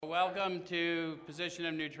welcome to Position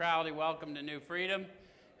of Neutrality. Welcome to New Freedom.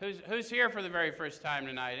 Who's here for the very first time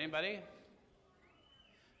tonight? Anybody?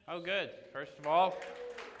 Oh, good. First of all,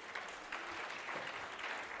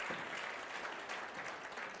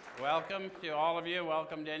 welcome to all of you.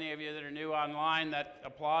 Welcome to any of you that are new online. That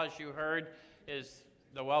applause you heard is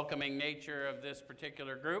the welcoming nature of this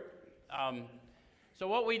particular group. So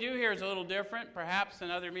what we do here is a little different, perhaps, than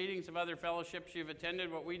other meetings of other fellowships you've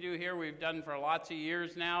attended. What we do here, we've done for lots of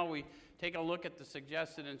years now. We take a look at the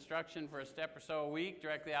suggested instruction for a step or so a week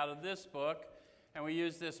directly out of this book, and we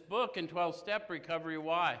use this book in 12-step recovery.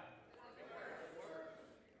 Why?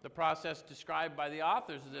 The process described by the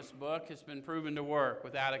authors of this book has been proven to work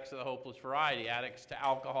with addicts of the hopeless variety, addicts to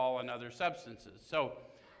alcohol and other substances. So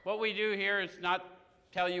what we do here is not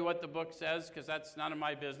tell you what the book says, because that's none of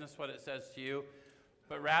my business what it says to you.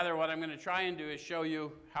 But rather what I'm going to try and do is show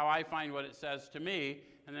you how I find what it says to me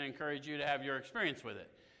and then encourage you to have your experience with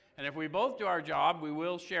it. And if we both do our job, we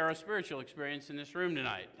will share a spiritual experience in this room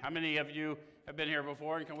tonight. How many of you have been here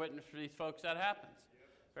before and can witness for these folks that happens?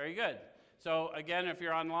 Very good. So again, if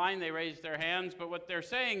you're online, they raise their hands. But what they're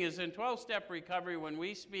saying is in 12-step recovery, when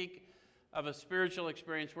we speak of a spiritual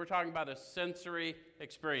experience, we're talking about a sensory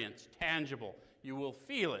experience, tangible. You will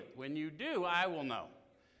feel it. When you do, I will know.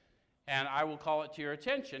 And I will call it to your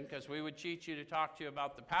attention, because we would teach you to talk to you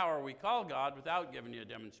about the power we call God without giving you a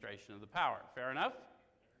demonstration of the power. Fair enough?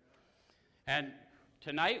 And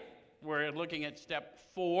tonight, we're looking at step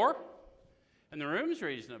 4, and the room's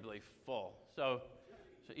reasonably full. So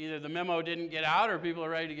either the memo didn't get out or people are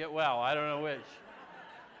ready to get well. I don't know which.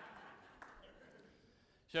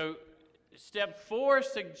 So step 4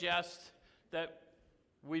 suggests that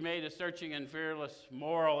we made a searching and fearless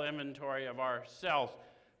moral inventory of ourselves.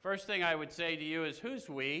 First thing I would say to you is, who's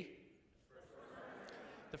we?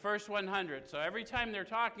 The first 100. So every time they're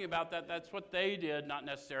talking about that, that's what they did, not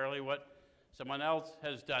necessarily what someone else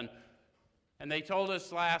has done. And they told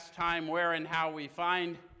us last time where and how we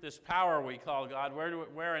find this power we call God.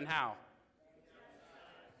 Where and how?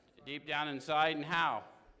 Deep down inside, and how?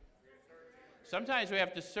 Sometimes we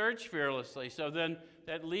have to search fearlessly. So then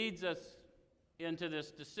that leads us into this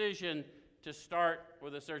decision to start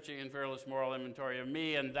with a searching and fearless moral inventory of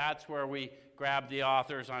me, and that's where we grab the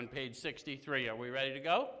authors on page 63. Are we ready to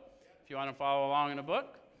go? If you want to follow along in the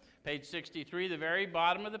book, page 63, the very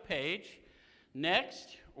bottom of the page.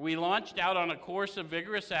 Next, we launched out on a course of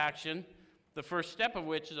vigorous action, the first step of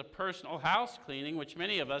which is a personal house cleaning, which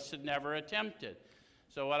many of us had never attempted.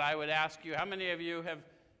 So what I would ask you, how many of you have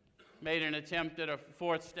made an attempt at a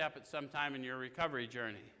 4th step at some time in your recovery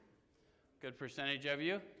journey? Good percentage of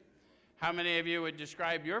you. How many of you would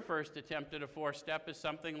describe your first attempt at a 4th step as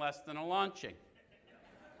something less than a launching?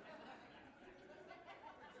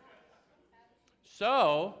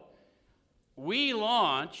 So, we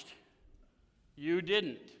launched, you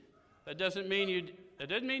didn't. That doesn't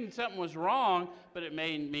mean something was wrong, but it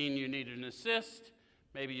may mean you needed an assist.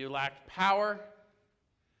 Maybe you lacked power.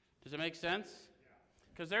 Does it make sense?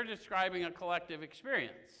 Because they're describing a collective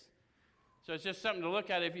experience. So it's just something to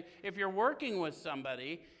look at. If you're working with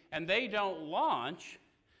somebody and they don't launch,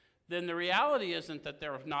 then the reality isn't that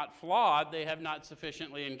they're not flawed. They have not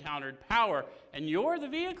sufficiently encountered power, and you're the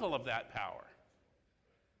vehicle of that power.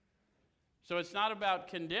 So it's not about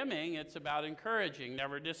condemning, it's about encouraging,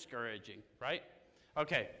 never discouraging, right?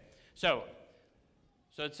 Okay, so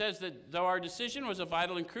it says that though our decision was a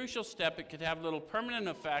vital and crucial step, it could have little permanent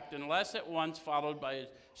effect unless at once followed by a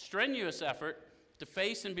strenuous effort to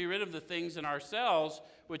face and be rid of the things in ourselves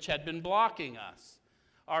which had been blocking us.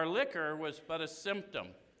 Our liquor was but a symptom.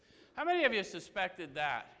 How many of you suspected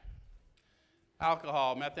that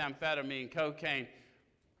alcohol, methamphetamine, cocaine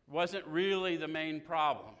wasn't really the main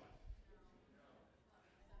problem?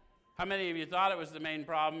 How many of you thought it was the main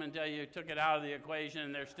problem until you took it out of the equation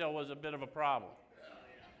and there still was a bit of a problem?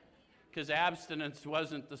 Because abstinence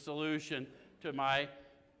wasn't the solution to my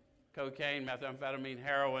cocaine, methamphetamine,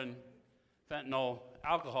 heroin, fentanyl,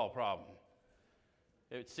 alcohol problem.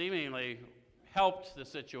 It seemingly helped the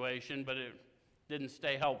situation, but it didn't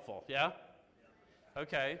stay helpful, yeah?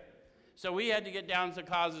 Okay. So we had to get down to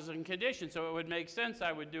causes and conditions, so it would make sense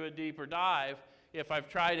I would do a deeper dive if I've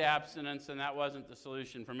tried abstinence and that wasn't the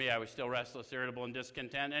solution for me. I was still restless, irritable, and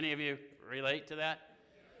discontent. Any of you relate to that?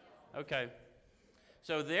 Okay.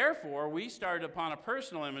 So therefore, we started upon a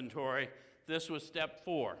personal inventory. This was step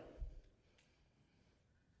 4.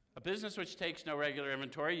 A business which takes no regular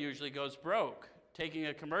inventory usually goes broke. Taking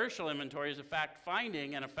a commercial inventory is a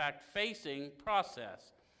fact-finding and a fact-facing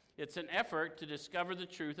process. It's an effort to discover the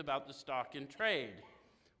truth about the stock in trade.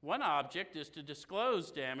 One object is to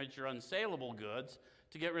disclose damaged or unsaleable goods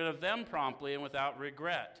to get rid of them promptly and without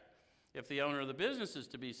regret. If the owner of the business is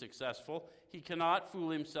to be successful, he cannot fool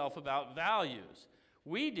himself about values.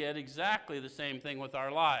 We did exactly the same thing with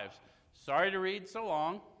our lives. Sorry to read so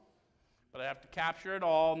long, but I have to capture it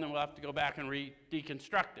all, and then we'll have to go back and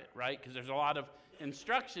deconstruct it, right? Because there's a lot of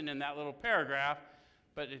instruction in that little paragraph,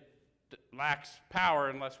 but it lacks power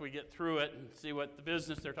unless we get through it and see what the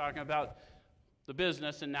business they're talking about, the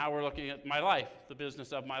business, and now we're looking at my life, the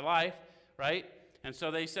business of my life, right? And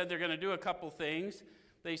so they said they're going to do a couple things.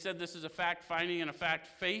 They said this is a fact-finding and a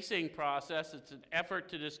fact-facing process. It's an effort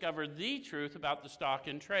to discover the truth about the stock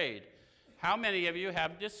in trade. How many of you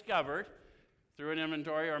have discovered, through an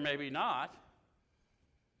inventory or maybe not,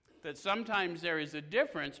 that sometimes there is a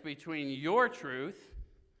difference between your truth,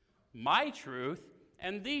 my truth,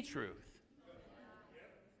 and the truth?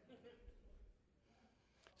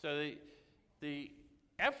 So the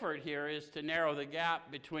effort here is to narrow the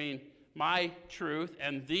gap between my truth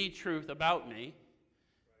and the truth about me,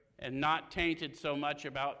 and not tainted so much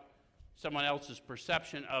about someone else's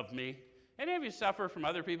perception of me. Any of you suffer from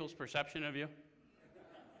other people's perception of you?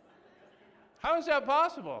 How is that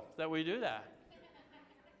possible that we do that?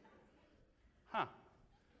 Huh.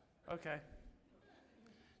 Okay.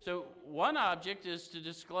 So one object is to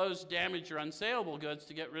disclose damaged or unsaleable goods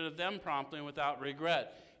to get rid of them promptly and without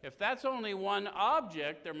regret. If that's only one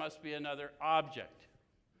object, there must be another object.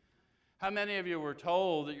 How many of you were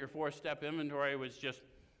told that your 4-step inventory was just,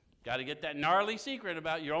 got to get that gnarly secret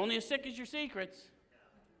about you're only as sick as your secrets?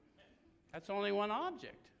 That's only one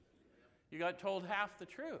object. You got told half the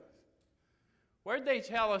truth. Where'd they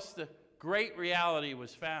tell us the great reality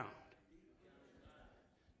was found?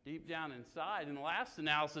 Deep down inside. In the last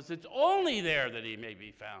analysis, it's only there that he may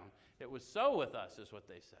be found. It was so with us, is what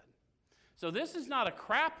they said. So this is not a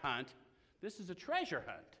crap hunt. This is a treasure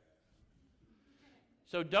hunt.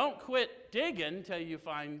 So don't quit digging until you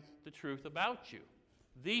find the truth about you.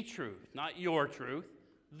 The truth, not your truth,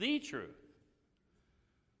 the truth.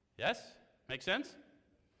 Yes? Make sense?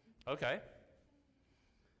 Okay.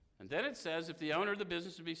 And then it says, if the owner of the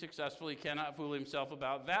business to be successful, he cannot fool himself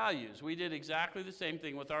about values. We did exactly the same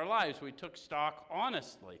thing with our lives. We took stock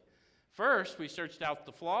honestly. First, we searched out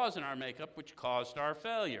the flaws in our makeup which caused our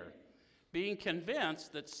failure. Being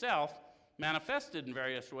convinced that self manifested in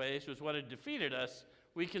various ways was what had defeated us,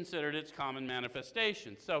 we considered its common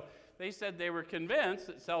manifestation. So they said they were convinced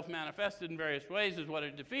that self manifested in various ways is what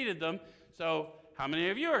had defeated them. So how many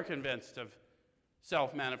of you are convinced of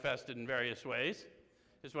self manifested in various ways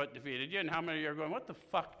is what defeated you? And how many of you are going, what the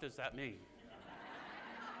fuck does that mean?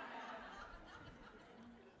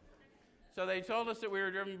 So they told us that we were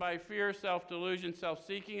driven by fear, self-delusion,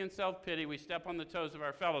 self-seeking, and self-pity. We step on the toes of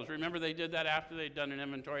our fellows. Remember, they did that after they'd done an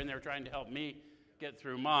inventory, and they were trying to help me get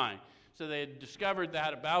through mine. So they had discovered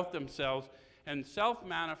that about themselves, and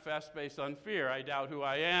self-manifest based on fear. I doubt who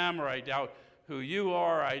I am, or I doubt who you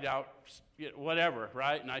are, I doubt whatever,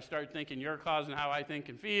 right? And I start thinking you're causing how I think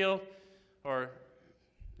and feel. Or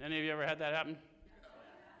any of you ever had that happen?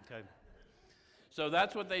 Okay. So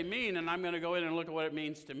that's what they mean, and I'm going to go in and look at what it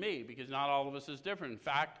means to me, because not all of us is different. In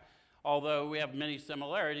fact, although we have many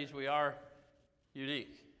similarities, we are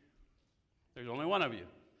unique. There's only one of you.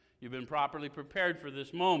 You've been properly prepared for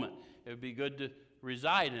this moment. It would be good to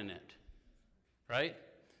reside in it, right?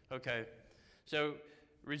 Okay. So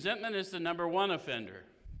resentment is the number one offender.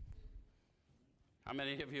 How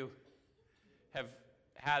many of you have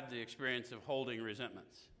had the experience of holding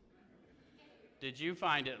resentments? Did you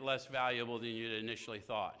find it less valuable than you'd initially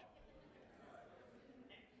thought?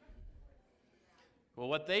 Well,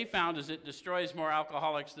 what they found is it destroys more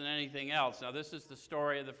alcoholics than anything else. Now, this is the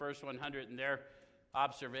story of the first 100 and their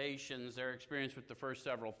observations, their experience with the first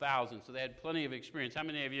several thousand. So they had plenty of experience. How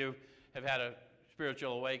many of you have had a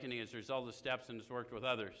spiritual awakening as a result of the steps and has worked with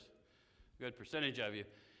others? A good percentage of you.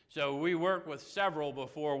 So we work with several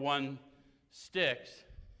before one sticks.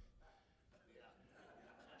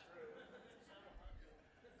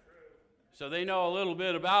 So they know a little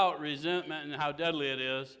bit about resentment and how deadly it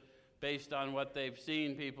is based on what they've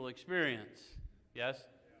seen people experience. Yes?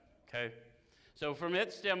 Okay. So from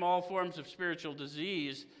it stem all forms of spiritual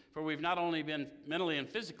disease, for we've not only been mentally and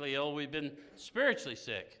physically ill, we've been spiritually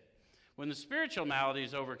sick. When the spiritual malady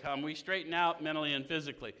is overcome, we straighten out mentally and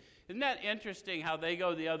physically. Isn't that interesting how they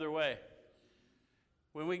go the other way?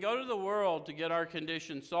 When we go to the world to get our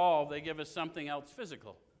condition solved, they give us something else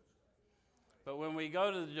physical. But when we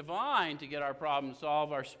go to the divine to get our problem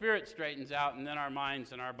solved, our spirit straightens out, and then our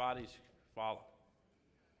minds and our bodies follow.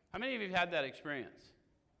 How many of you have had that experience?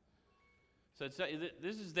 So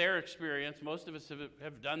this is their experience. Most of us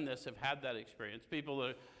have done this, have had that experience. People that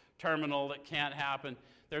are terminal, that can't happen.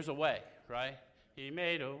 There's a way, right? He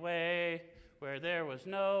made a way where there was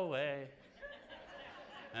no way.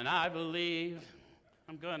 And I believe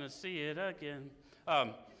I'm going to see it again.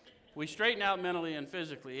 We straighten out mentally and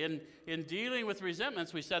physically. In dealing with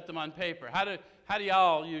resentments, we set them on paper. How do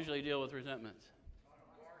y'all usually deal with resentments?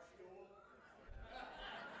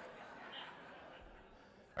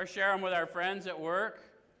 Or share them with our friends at work?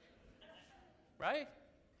 Right?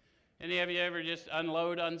 Any of you ever just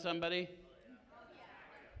unload on somebody?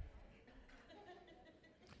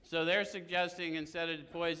 So they're suggesting instead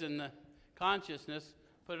of poison the consciousness,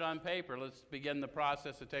 put it on paper. Let's begin the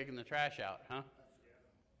process of taking the trash out, huh?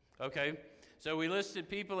 Okay. So we listed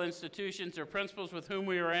people, institutions, or principles with whom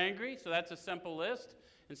we were angry. So that's a simple list.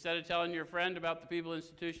 Instead of telling your friend about the people,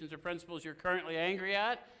 institutions, or principles you're currently angry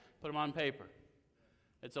at, put them on paper.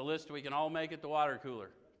 It's a list we can all make at the water cooler.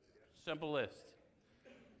 Simple list.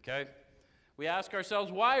 Okay? We ask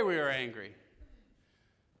ourselves why we are angry.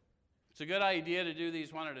 It's a good idea to do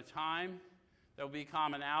these one at a time. There'll be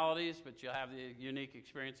commonalities, but you'll have the unique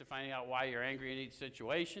experience of finding out why you're angry in each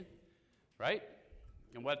situation, right?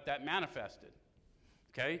 And what that manifested.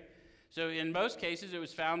 Okay? So in most cases, it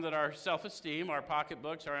was found that our self-esteem, our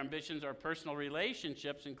pocketbooks, our ambitions, our personal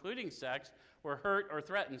relationships, including sex, were hurt or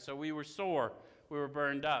threatened. So we were sore. We were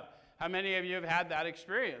burned up. How many of you have had that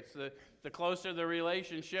experience? The closer the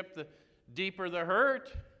relationship, the deeper the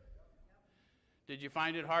hurt. Did you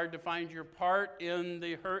find it hard to find your part in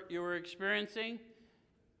the hurt you were experiencing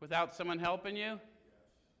without someone helping you?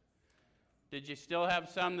 Did you still have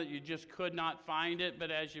some that you just could not find it,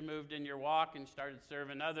 but as you moved in your walk and started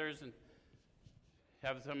serving others and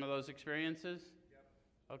have some of those experiences?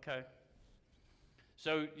 Okay.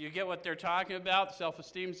 So you get what they're talking about.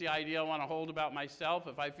 Self-esteem is the idea I want to hold about myself.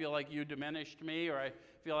 If I feel like you diminished me, or I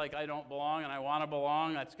feel like I don't belong and I want to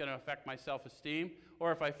belong, that's going to affect my self-esteem.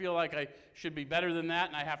 Or if I feel like I should be better than that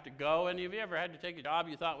and I have to go. Any of you ever had to take a job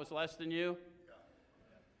you thought was less than you?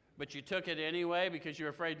 But you took it anyway because you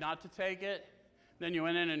were afraid not to take it? Then you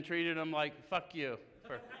went in and treated them like, fuck you.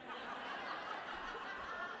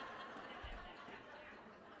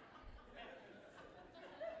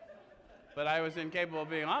 But I was incapable of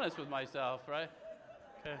being honest with myself, right?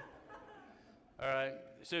 Okay. All right.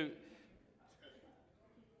 So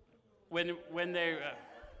when they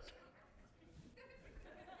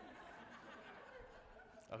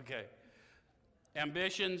okay.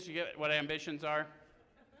 Ambitions, you get what ambitions are?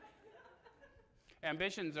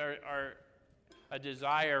 Ambitions are a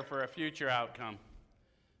desire for a future outcome.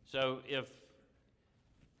 So if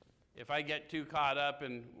I get too caught up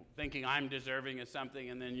in thinking I'm deserving of something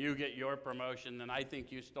and then you get your promotion, then I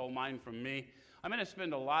think you stole mine from me. I'm going to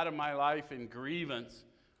spend a lot of my life in grievance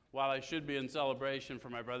while I should be in celebration for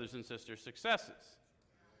my brothers and sisters' successes.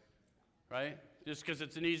 Right? Just because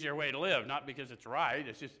it's an easier way to live, not because it's right.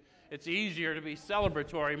 It's just, it's easier to be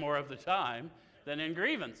celebratory more of the time than in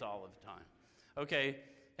grievance all of the time. Okay,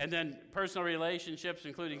 and then personal relationships,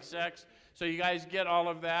 including sex. So you guys get all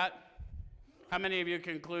of that? How many of you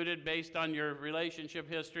concluded, based on your relationship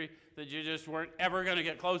history, that you just weren't ever going to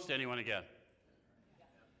get close to anyone again?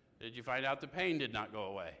 Did you find out the pain did not go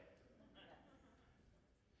away?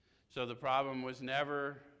 So the problem was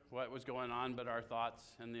never what was going on, but our thoughts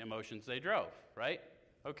and the emotions they drove, right?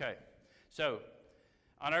 Okay, so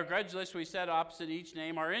on our grudge list, we said opposite each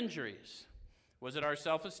name are injuries. Was it our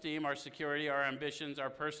self-esteem, our security, our ambitions, our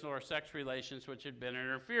personal or sex relations which had been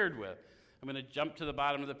interfered with? I'm going to jump to the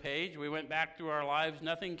bottom of the page. We went back through our lives.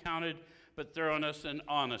 Nothing counted but thoroughness and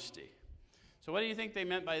honesty. So what do you think they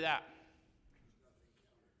meant by that?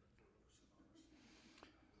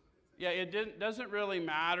 Yeah, it doesn't really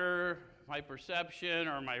matter my perception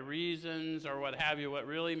or my reasons or what have you. What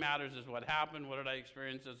really matters is what happened, what did I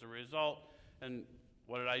experience as a result, and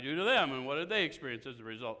what did I do to them, and what did they experience as a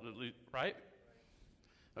result, right?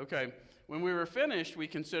 Okay, when we were finished, we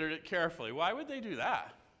considered it carefully. Why would they do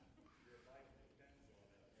that?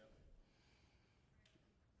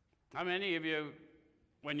 How many of you,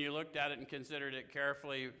 when you looked at it and considered it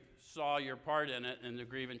carefully, saw your part in it and the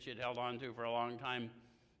grievance you'd held on to for a long time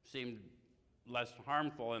seemed less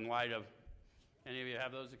harmful in light of, any of you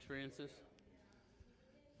have those experiences?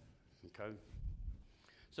 Okay.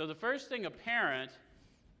 So the first thing apparent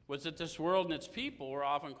was that this world and its people were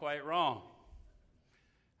often quite wrong.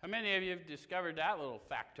 How many of you have discovered that little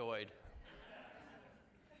factoid?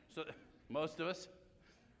 So, most of us.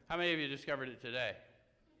 How many of you discovered it today?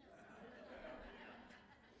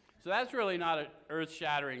 So that's really not an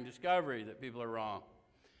earth-shattering discovery that people are wrong.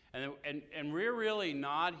 And we're really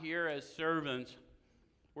not here as servants.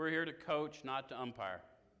 We're here to coach, not to umpire.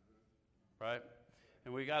 Right?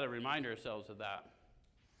 And we got to remind ourselves of that.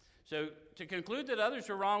 So to conclude that others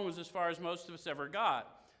were wrong was as far as most of us ever got.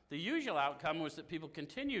 The usual outcome was that people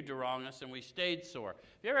continued to wrong us and we stayed sore.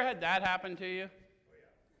 Have you ever had that happen to you?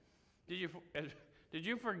 Did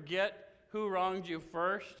you forget who wronged you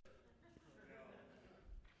first?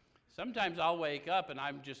 Sometimes I'll wake up and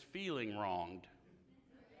I'm just feeling wronged.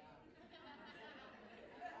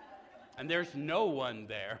 And there's no one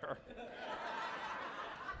there.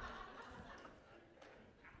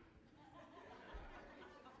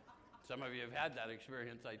 Some of you have had that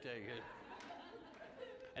experience, I take it.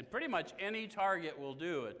 And pretty much any target will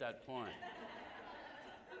do at that point.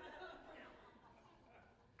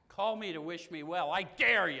 Call me to wish me well. I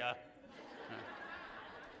dare you.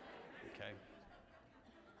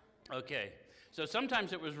 Okay. So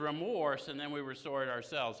sometimes it was remorse, and then we restored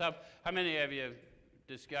ourselves. How many of you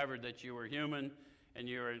discovered that you were human and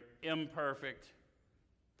you were imperfect,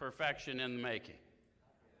 perfection in the making?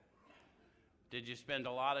 Did you spend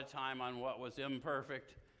a lot of time on what was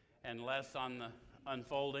imperfect and less on the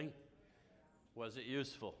unfolding? Was it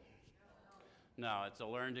useful? No, it's a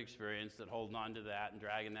learned experience that holding on to that and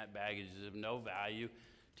dragging that baggage is of no value.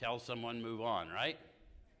 Tell someone, move on, right?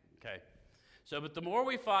 Okay. So, but the more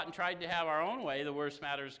we fought and tried to have our own way, the worse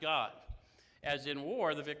matters got. As in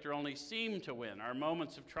war, the victor only seemed to win. Our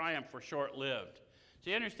moments of triumph were short-lived.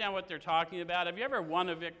 So you understand what they're talking about? Have you ever won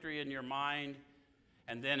a victory in your mind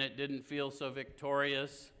and then it didn't feel so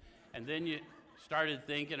victorious? And then you started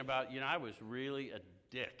thinking about, I was really a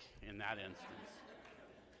dick in that instance.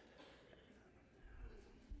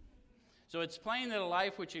 So it's plain that a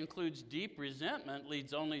life which includes deep resentment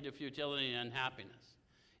leads only to futility and unhappiness.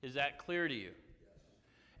 Is that clear to you? Yes.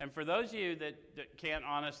 And for those of you that can't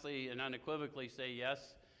honestly and unequivocally say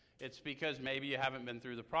yes, it's because maybe you haven't been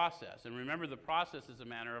through the process. And remember, the process is a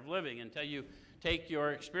manner of living. Until you take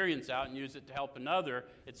your experience out and use it to help another,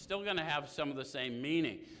 it's still going to have some of the same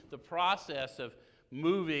meaning. The process of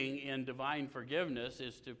moving in divine forgiveness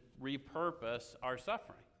is to repurpose our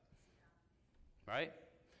suffering. Right?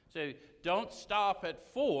 So don't stop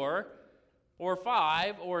at 4 or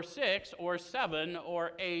 5 or 6 or 7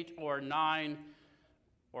 or 8 or 9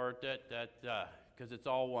 or because it's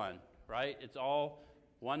all one, right? It's all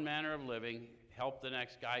one manner of living. Help the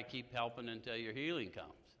next guy, keep helping until your healing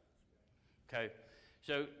comes. Okay?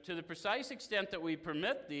 So to the precise extent that we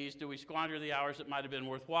permit these, do we squander the hours that might have been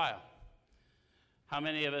worthwhile? How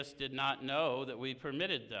many of us did not know that we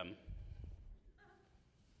permitted them?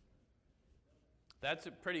 That's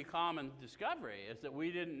a pretty common discovery, is that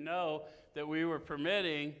we didn't know that we were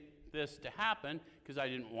permitting this to happen because I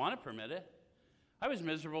didn't want to permit it. I was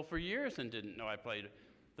miserable for years and didn't know I played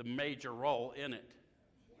the major role in it.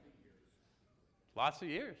 Lots of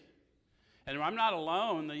years. And I'm not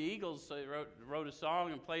alone. The Eagles wrote a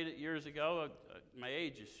song and played it years ago. My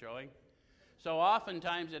age is showing. So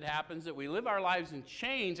oftentimes it happens that we live our lives in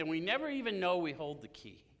chains and we never even know we hold the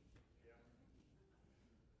key.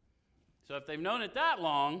 So if they've known it that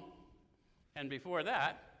long, and before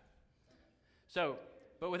that,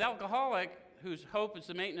 but with alcoholic, whose hope is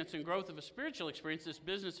the maintenance and growth of a spiritual experience, this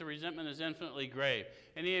business of resentment is infinitely grave.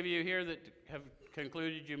 Any of you here that have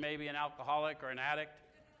concluded you may be an alcoholic or an addict?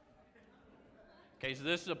 Okay, so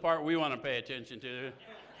this is the part we want to pay attention to.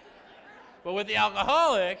 But with the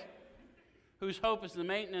alcoholic, whose hope is the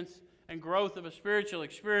maintenance and growth of a spiritual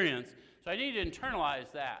experience, so I need to internalize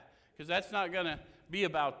that, because that's not going to be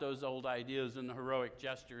about those old ideas and the heroic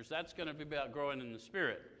gestures. That's going to be about growing in the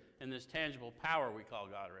Spirit, in this tangible power we call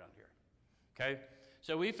God around here. Okay?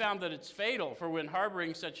 So we found that it's fatal, for when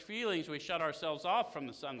harboring such feelings, we shut ourselves off from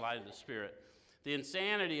the sunlight of the Spirit. The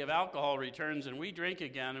insanity of alcohol returns, and we drink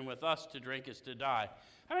again, and with us to drink is to die.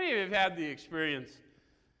 How many of you have had the experience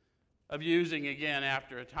of using again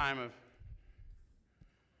after a time of...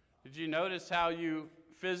 Did you notice how you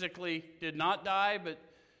physically did not die, but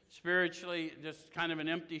spiritually just kind of an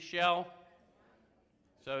empty shell?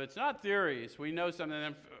 So it's not theories. We know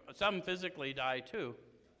some physically die too,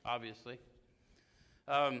 obviously.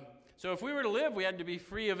 So if we were to live, we had to be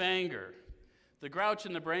free of anger. The grouch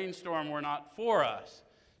and the brainstorm were not for us.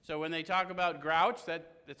 So when they talk about grouch,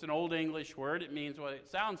 it's an old English word. It means what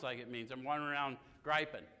it sounds like it means. I'm running around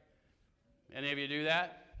griping. Any of you do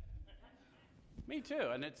that? Me too,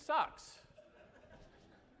 and it sucks.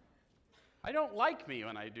 I don't like me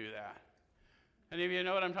when I do that. Any of you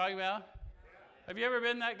know what I'm talking about? Have you ever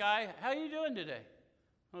been that guy? How are you doing today?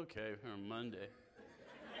 Okay, on Monday.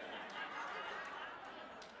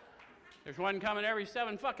 There's one coming every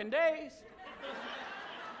 7 fucking days.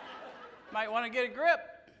 Might want to get a grip.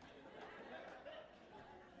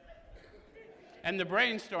 And the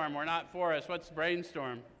brainstorm were not for us. What's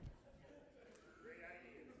brainstorm?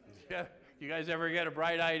 Yeah, You guys ever get a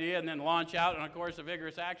bright idea and then launch out on a course of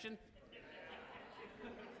vigorous action?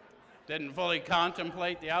 Didn't fully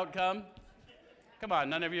contemplate the outcome? Come on,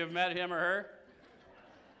 none of you have met him or her?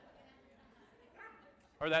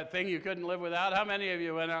 Or that thing you couldn't live without? How many of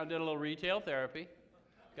you went out and did a little retail therapy?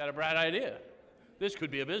 Got a bright idea. This could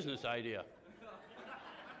be a business idea.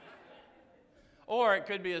 Or it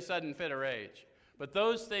could be a sudden fit of rage. But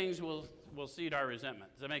those things will seed our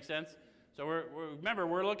resentment. Does that make sense? So remember,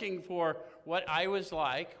 we're looking for what I was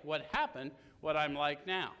like, what happened, what I'm like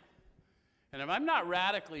now. And if I'm not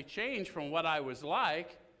radically changed from what I was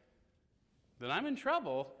like, then I'm in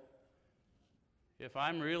trouble if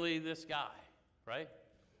I'm really this guy, right?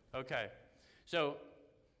 Okay, so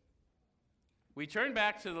we turn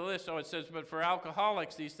back to the list. So it says, but for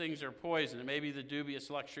alcoholics, these things are poison. It may be the dubious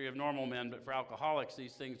luxury of normal men, but for alcoholics,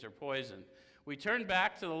 these things are poison. We turn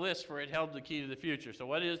back to the list, for it held the key to the future. So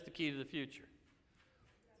what is the key to the future?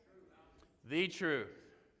 The truth,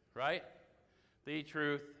 right? The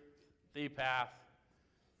truth, the path.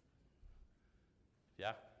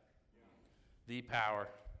 Yeah? The power.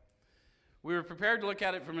 We were prepared to look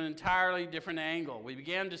at it from an entirely different angle. We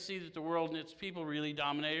began to see that the world and its people really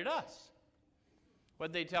dominated us.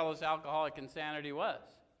 What they tell us alcoholic insanity was?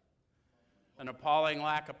 An appalling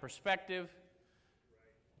lack of perspective,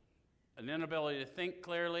 an inability to think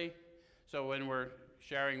clearly. So when we're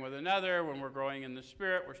sharing with another, when we're growing in the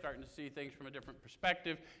Spirit, we're starting to see things from a different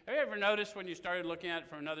perspective. Have you ever noticed when you started looking at it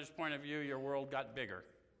from another's point of view, your world got bigger?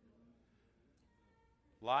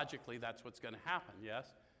 Logically, that's what's going to happen, yes?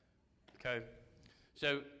 Okay.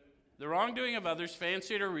 So the wrongdoing of others,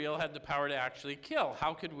 fancied or real, had the power to actually kill.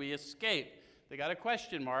 How could we escape? They got a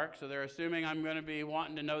question mark, so they're assuming I'm going to be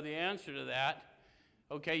wanting to know the answer to that.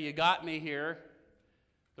 Okay, you got me here.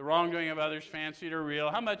 The wrongdoing of others, fancied or real.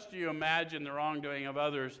 How much do you imagine the wrongdoing of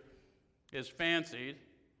others is fancied,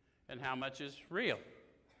 and how much is real?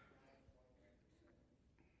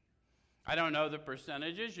 I don't know the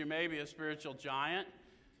percentages. You may be a spiritual giant.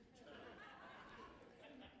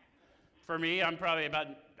 For me, I'm probably about,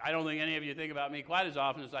 I don't think any of you think about me quite as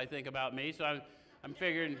often as I think about me, so I'm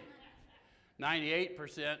figuring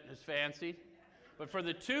 98% is fancied. But for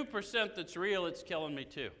the 2% that's real, it's killing me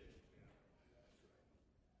too.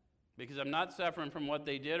 Because I'm not suffering from what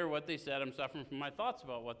they did or what they said. I'm suffering from my thoughts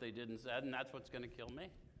about what they did and said, and that's what's going to kill me.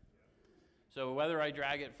 So whether I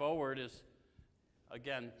drag it forward is,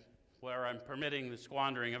 again, where I'm permitting the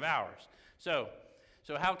squandering of hours. So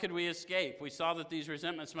how could we escape? We saw that these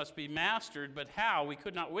resentments must be mastered, but how? We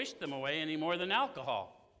could not wish them away any more than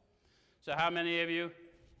alcohol. So how many of you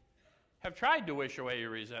have tried to wish away your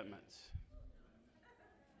resentments?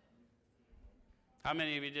 How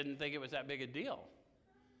many of you didn't think it was that big a deal?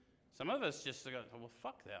 Some of us just go, well,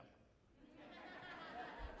 fuck them.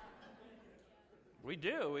 We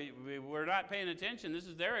do. We're not paying attention. This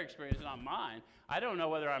is their experience, not mine. I don't know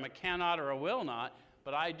whether I'm a cannot or a will not,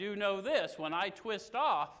 but I do know this. When I twist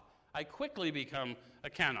off, I quickly become a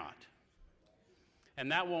cannot.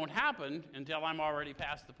 And that won't happen until I'm already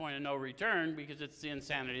past the point of no return, because it's the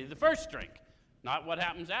insanity of the first drink, not what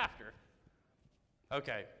happens after.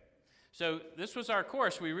 Okay. So this was our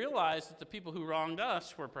course. We realized that the people who wronged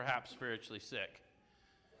us were perhaps spiritually sick.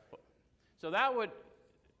 So that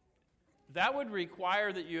would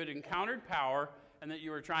require that you had encountered power and that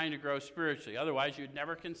you were trying to grow spiritually. Otherwise, you'd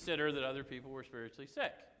never consider that other people were spiritually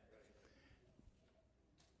sick.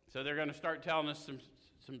 So they're going to start telling us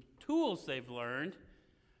some tools they've learned.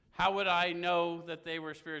 How would I know that they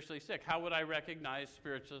were spiritually sick? How would I recognize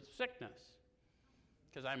spiritual sickness?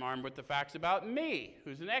 Because I'm armed with the facts about me,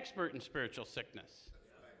 who's an expert in spiritual sickness.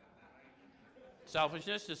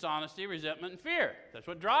 Selfishness, dishonesty, resentment, and fear. That's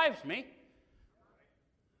what drives me.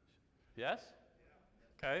 Yes?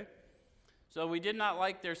 Okay. So we did not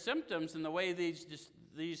like their symptoms, and the way these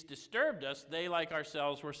disturbed us, they, like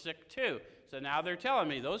ourselves, were sick too. So now they're telling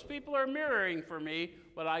me, those people are mirroring for me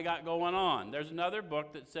what I got going on. There's another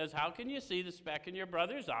book that says, how can you see the speck in your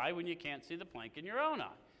brother's eye when you can't see the plank in your own eye?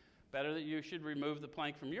 Better that you should remove the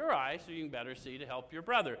plank from your eye so you can better see to help your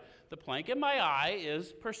brother. The plank in my eye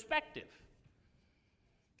is perspective.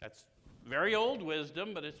 That's very old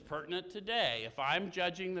wisdom, but it's pertinent today. If I'm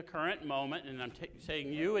judging the current moment, and I'm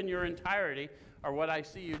saying you in your entirety are what I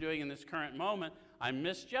see you doing in this current moment, I'm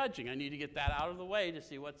misjudging. I need to get that out of the way to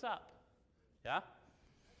see what's up. Yeah?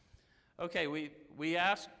 Okay, we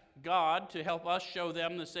ask God to help us show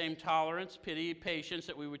them the same tolerance, pity, patience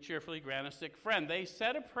that we would cheerfully grant a sick friend. They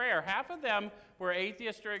said a prayer. Half of them were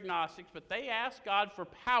atheists or agnostics, but they asked God for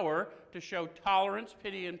power to show tolerance,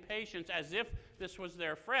 pity, and patience as if this was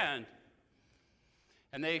their friend.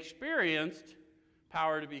 And they experienced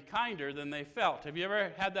power to be kinder than they felt. Have you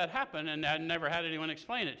ever had that happen and never had anyone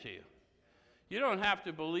explain it to you? You don't have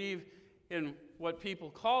to believe in what people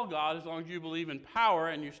call God as long as you believe in power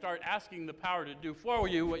and you start asking the power to do for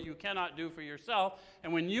you what you cannot do for yourself.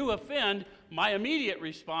 And when you offend, my immediate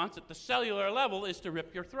response at the cellular level is to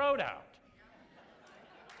rip your throat out.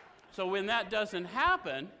 So when that doesn't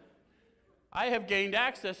happen, I have gained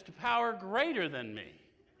access to power greater than me.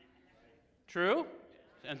 True?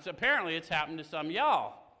 And so apparently it's happened to some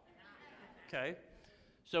y'all. Okay?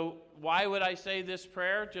 So why would I say this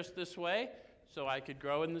prayer just this way? So I could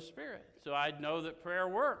grow in the Spirit. So I'd know that prayer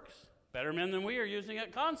works. Better men than we are using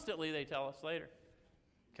it constantly, they tell us later.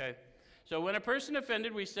 Okay? So when a person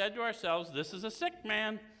offended, we said to ourselves, this is a sick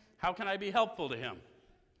man. How can I be helpful to him?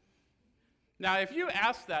 Now, if you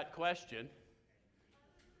ask that question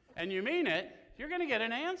and you mean it, you're going to get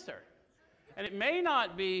an answer. And it may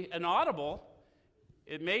not be an audible.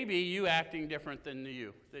 It may be you acting different than the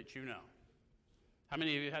you that you know. How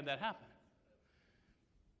many of you had that happen?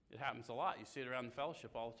 It happens a lot. You see it around the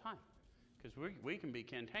fellowship all the time because we can be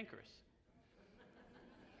cantankerous.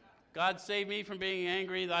 God save me from being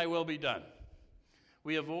angry, thy will be done.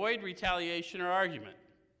 We avoid retaliation or argument.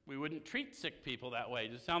 We wouldn't treat sick people that way.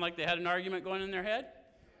 Does it sound like they had an argument going in their head?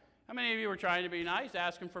 How many of you were trying to be nice,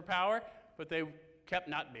 asking for power, but they kept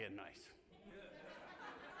not being nice?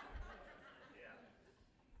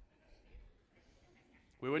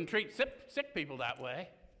 We wouldn't treat sick people that way.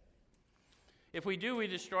 If we do, we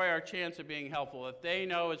destroy our chance of being helpful. If they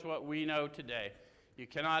know is what we know today, you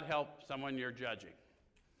cannot help someone you're judging.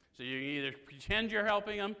 So you can either pretend you're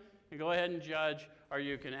helping them and go ahead and judge, or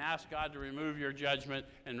you can ask God to remove your judgment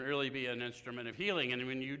and really be an instrument of healing. And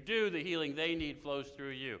when you do, the healing they need flows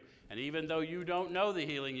through you. And even though you don't know the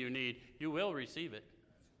healing you need, you will receive it.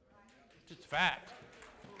 It's just fact.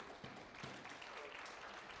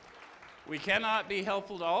 We cannot be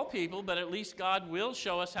helpful to all people, but at least God will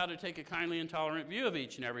show us how to take a kindly and tolerant view of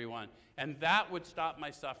each and every one. And that would stop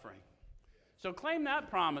my suffering. So claim that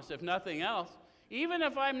promise, if nothing else. Even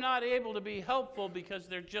if I'm not able to be helpful because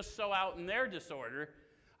they're just so out in their disorder,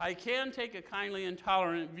 I can take a kindly and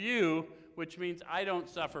tolerant view, which means I don't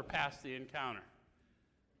suffer past the encounter.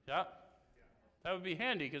 Yeah? That would be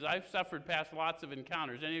handy because I've suffered past lots of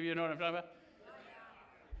encounters. Any of you know what I'm talking about?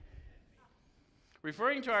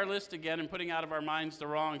 Referring to our list again and putting out of our minds the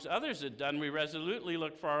wrongs others had done, we resolutely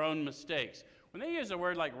look for our own mistakes. When they use a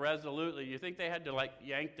word like resolutely, you think they had to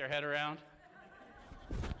yank their head around?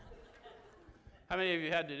 How many of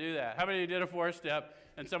you had to do that? How many of you did a 4-step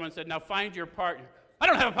and someone said, now find your part? I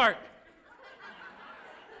don't have a part.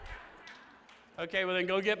 Okay, well then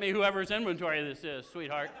go get me whoever's inventory this is,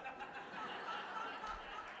 sweetheart.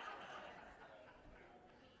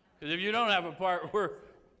 Because if you don't have a part,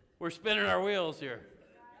 we're spinning our wheels here.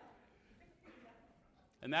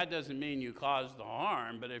 And that doesn't mean you caused the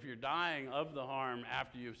harm, but if you're dying of the harm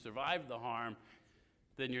after you've survived the harm,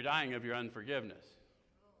 then you're dying of your unforgiveness.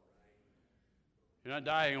 You're not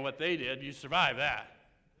dying of what they did, you survived that.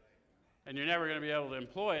 And you're never going to be able to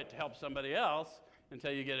employ it to help somebody else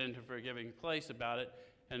until you get into a forgiving place about it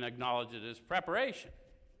and acknowledge it as preparation.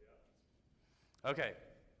 Okay.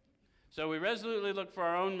 So we resolutely look for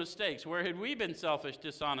our own mistakes. Where had we been selfish,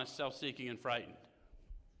 dishonest, self-seeking, and frightened?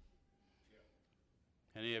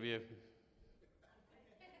 Any of you?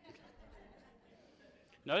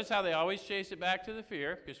 Notice how they always chase it back to the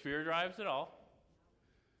fear, because fear drives it all.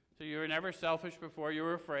 So you were never selfish before you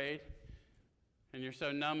were afraid, and you're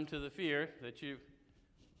so numb to the fear that you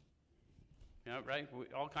know, right?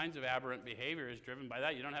 All kinds of aberrant behavior is driven by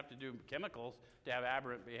that. You don't have to do chemicals to have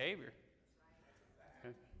aberrant behavior.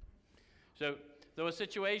 So, though a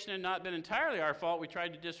situation had not been entirely our fault, we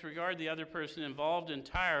tried to disregard the other person involved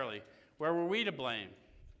entirely. Where were we to blame?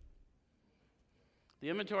 The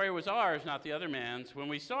inventory was ours, not the other man's. When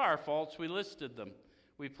we saw our faults, we listed them.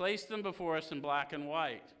 We placed them before us in black and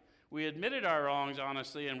white. We admitted our wrongs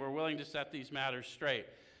honestly and were willing to set these matters straight.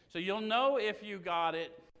 So you'll know if you got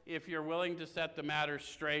it, if you're willing to set the matter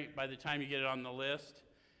straight by the time you get it on the list.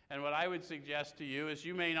 And what I would suggest to you is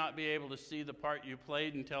you may not be able to see the part you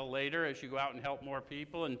played until later as you go out and help more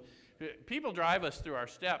people. And people drive us through our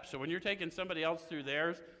steps. So when you're taking somebody else through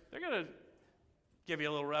theirs, they're going to give you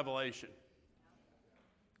a little revelation.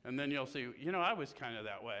 And then you'll see, you know, I was kind of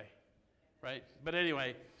that way, right? But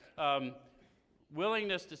anyway,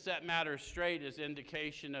 willingness to set matters straight is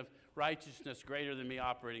indication of righteousness greater than me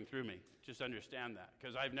operating through me. Just understand that,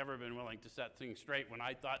 because I've never been willing to set things straight when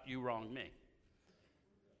I thought you wronged me.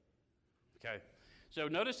 Okay, so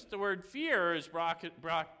notice the word fear is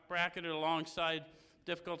bracketed alongside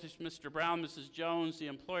difficulties Mr. Brown, Mrs. Jones, the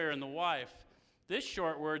employer, and the wife. This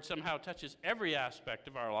short word somehow touches every aspect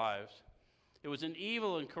of our lives. It was an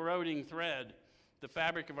evil and corroding thread. The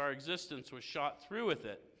fabric of our existence was shot through with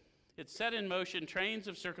it. It set in motion trains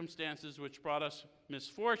of circumstances which brought us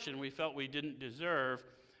misfortune we felt we didn't deserve,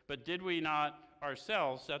 but did we not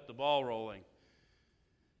ourselves set the ball rolling?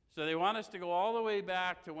 So they want us to go all the way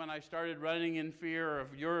back to when I started running in fear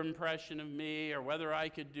of your impression of me, or whether I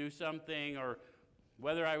could do something, or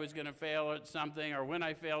whether I was going to fail at something, or when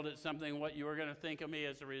I failed at something, what you were going to think of me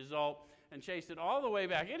as a result, and chase it all the way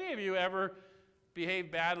back. Any of you ever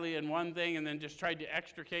behaved badly in one thing and then just tried to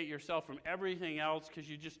extricate yourself from everything else because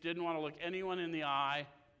you just didn't want to look anyone in the eye?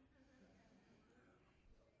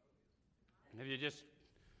 Have you just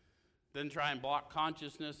then try and block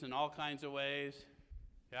consciousness in all kinds of ways?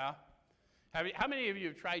 Yeah? How many of you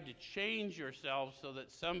have tried to change yourself so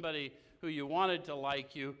that somebody who you wanted to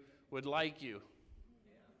like you would like you?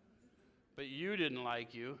 But you didn't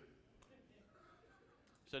like you.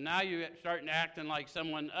 So now you're starting acting like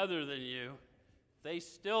someone other than you. They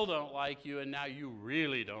still don't like you, and now you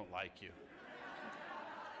really don't like you.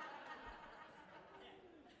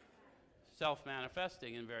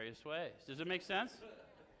 Self-manifesting in various ways. Does it make sense?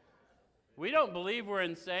 We don't believe we're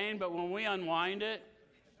insane, but when we unwind it,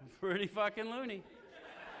 we're pretty fucking loony.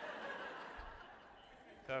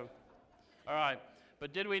 So, all right.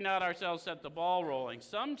 But did we not ourselves set the ball rolling?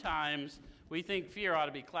 Sometimes we think fear ought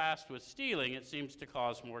to be classed with stealing. It seems to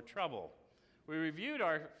cause more trouble. We reviewed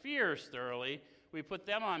our fears thoroughly. We put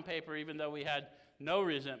them on paper even though we had no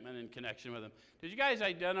resentment in connection with them. Did you guys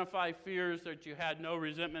identify fears that you had no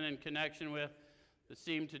resentment in connection with that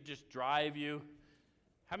seemed to just drive you?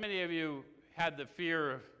 How many of you had the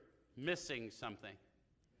fear of missing something?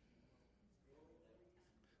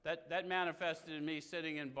 That manifested in me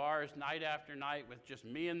sitting in bars night after night with just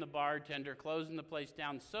me and the bartender, closing the place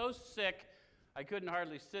down, so sick I couldn't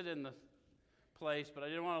hardly sit in the place, but I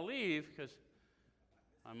didn't want to leave because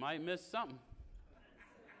I might miss something.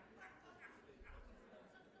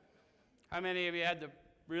 How many of you had the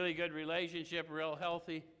really good relationship, real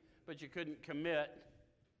healthy, but you couldn't commit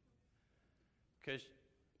because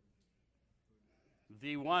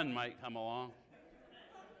the one might come along?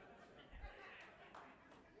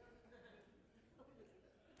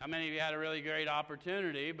 How many of you had a really great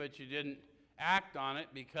opportunity, but you didn't act on it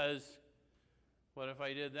because, what if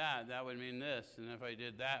I did that? That would mean this. And if I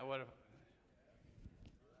did that, what if...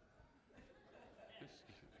 Just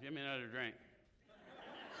give me another drink.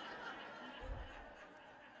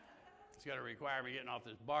 It's going to require me getting off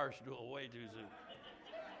this bar stool way too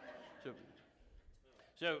soon.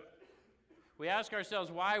 So we ask ourselves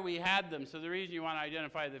why we had them. So the reason you want to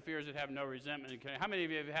identify the fears that have no resentment. How many of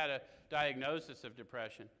you have had a diagnosis of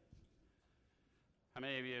depression? How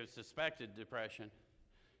many of you have suspected depression?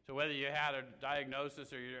 So whether you had a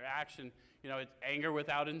diagnosis or your action, it's anger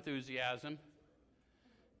without enthusiasm.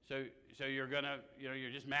 So you're gonna,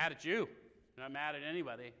 you're just mad at you. You're not mad at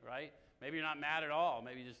anybody, right? Maybe you're not mad at all.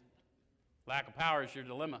 Maybe just lack of power is your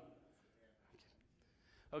dilemma.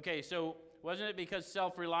 Okay, so wasn't it because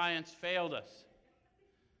self-reliance failed us?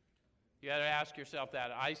 You got to ask yourself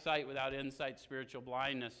that. Eyesight without insight, spiritual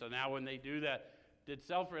blindness. So now when they do that, did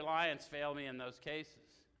self-reliance fail me in those cases?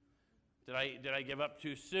 Did I give up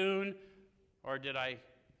too soon? Or did I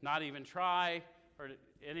not even try? Or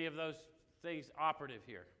any of those things operative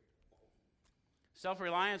here?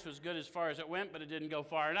 Self-reliance was good as far as it went, but it didn't go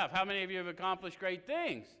far enough. How many of you have accomplished great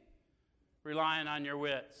things relying on your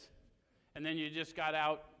wits? And then you just got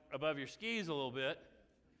out above your skis a little bit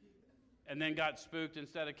and then got spooked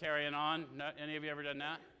instead of carrying on. Any of you ever done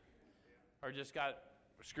that? Or just got,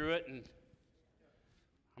 screw it, and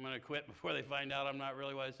I'm going to quit before they find out I'm not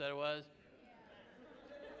really what I said it was?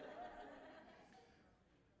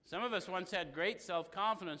 Some of us once had great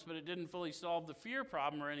self-confidence, but it didn't fully solve the fear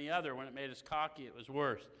problem or any other. When it made us cocky, it was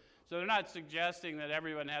worse. So they're not suggesting that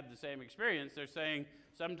everyone had the same experience. They're saying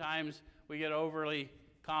sometimes we get overly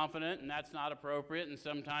confident, and that's not appropriate, and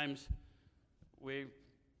sometimes we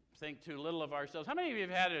think too little of ourselves. How many of you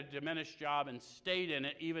have had a diminished job and stayed in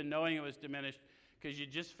it even knowing it was diminished because you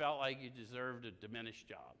just felt like you deserved a diminished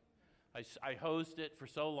job? I hosed it for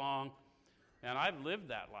so long, and I've lived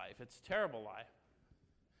that life. It's a terrible life,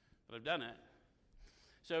 but I've done it.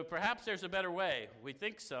 So perhaps there's a better way. We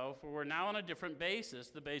think so, for we're now on a different basis,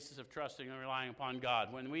 the basis of trusting and relying upon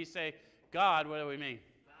God. When we say God, what do we mean?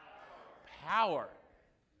 Power.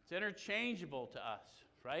 It's interchangeable to us,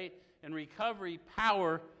 right? In recovery,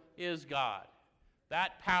 power is God.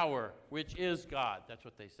 That power, which is God. That's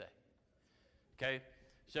what they say. Okay?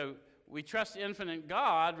 So we trust infinite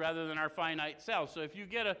God rather than our finite self. So if you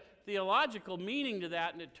get a theological meaning to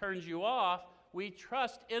that and it turns you off, we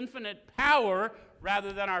trust infinite power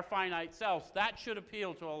rather than our finite selves. That should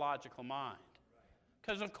appeal to a logical mind.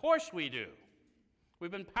 Because of course we do.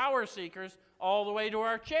 We've been power seekers all the way to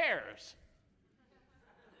our chairs.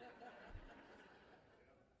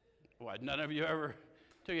 What, none of you ever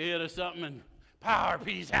took a hit of something and power,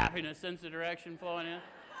 peace, happiness, sense of direction flowing in?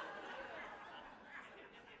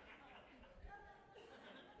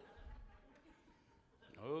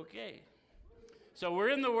 Okay. So we're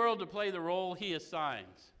in the world to play the role he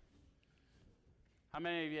assigns. How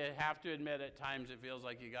many of you have to admit at times it feels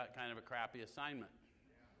like you got kind of a crappy assignment?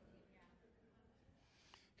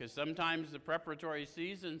 Because sometimes the preparatory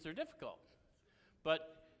seasons are difficult.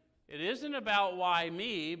 But it isn't about why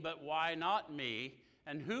me, but why not me,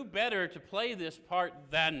 and who better to play this part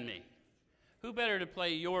than me? Who better to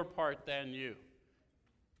play your part than you?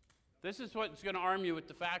 This is what's going to arm you with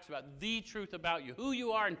the facts about the truth about you, who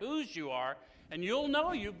you are and whose you are, and you'll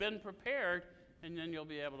know you've been prepared, and then you'll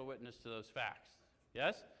be able to witness to those facts.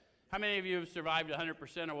 Yes? How many of you have survived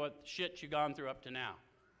 100% of what shit you've gone through up to now?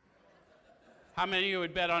 How many of you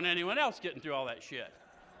would bet on anyone else getting through all that shit?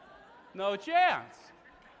 No chance.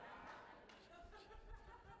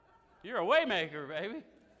 You're a waymaker, baby.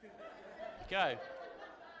 Okay.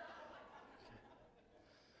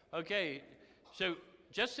 Okay, so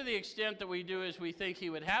just to the extent that we do as we think he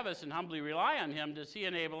would have us and humbly rely on him, does he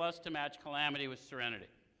enable us to match calamity with serenity?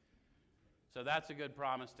 So that's a good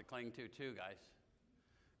promise to cling to too, guys.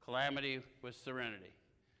 Calamity with serenity.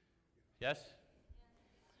 Yes?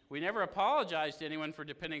 We never apologize to anyone for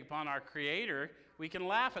depending upon our Creator. We can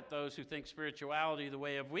laugh at those who think spirituality the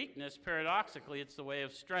way of weakness. Paradoxically, it's the way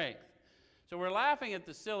of strength. So we're laughing at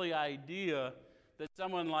the silly idea that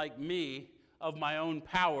someone like me, of my own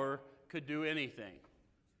power, could do anything.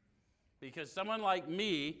 Because someone like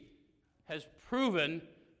me has proven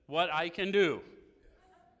what I can do.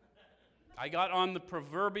 I got on the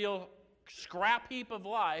proverbial scrap heap of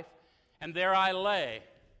life, and there I lay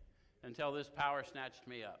until this power snatched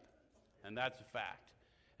me up. And that's a fact.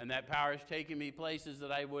 And that power has taken me places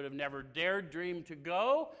that I would have never dared dream to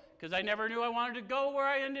go, because I never knew I wanted to go where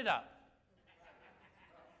I ended up.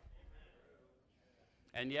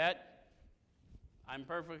 And yet, I'm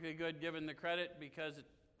perfectly good given the credit, because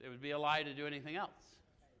it would be a lie to do anything else.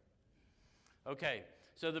 Okay,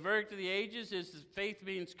 so the verdict of the ages is that faith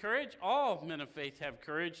means courage. All men of faith have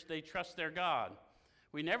courage. They trust their God.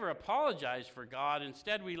 We never apologize for God.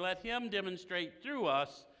 Instead, we let him demonstrate through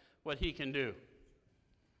us what he can do.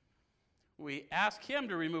 We ask him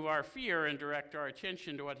to remove our fear and direct our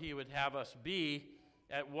attention to what he would have us be.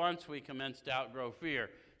 At once we commence to outgrow fear.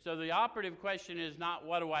 So the operative question is not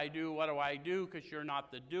what do I do, because you're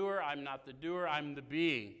not the doer, I'm not the doer, I'm the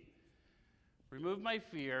being. Remove my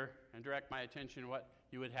fear and direct my attention to what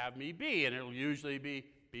you would have me be, and it'll usually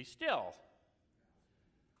be still.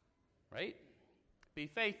 Right? Be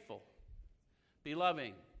faithful. Be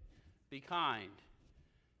loving. Be kind.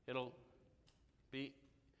 It'll be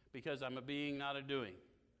because I'm a being, not a doing.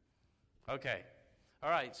 Okay. All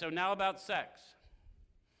right, so now about sex.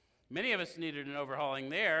 Many of us needed an overhauling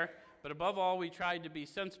there, but above all, we tried to be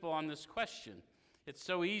sensible on this question. It's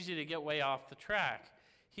so easy to get way off the track.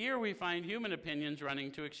 Here we find human opinions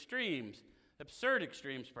running to extremes, absurd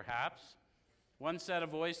extremes perhaps. One set of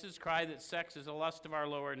voices cry that sex is a lust of our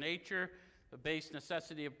lower nature, the base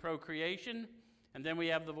necessity of procreation, and then we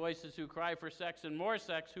have the voices who cry for sex and more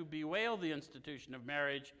sex, who bewail the institution of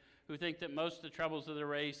marriage, who think that most of the troubles of the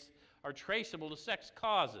race are traceable to sex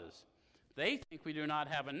causes. They think we do not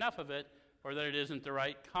have enough of it, or that it isn't the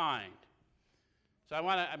right kind. So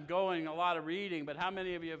I'm going a lot of reading, but how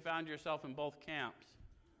many of you have found yourself in both camps?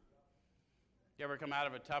 You ever come out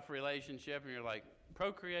of a tough relationship and you're like,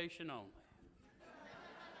 procreation only?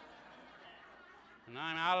 And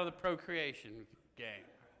I'm out of the procreation game.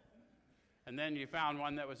 And then you found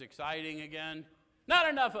one that was exciting again. Not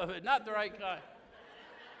enough of it, not the right kind.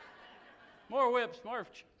 More whips, more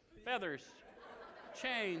feathers,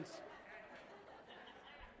 chains,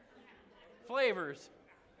 flavors.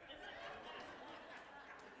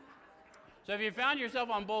 So if you found yourself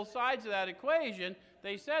on both sides of that equation,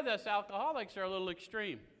 they said us alcoholics are a little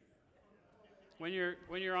extreme. When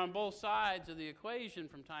you're on both sides of the equation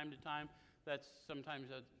from time to time, that's sometimes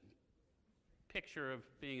a picture of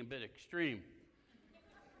being a bit extreme.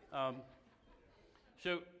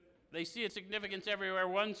 So they see its significance everywhere.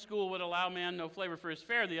 One school would allow man no flavor for his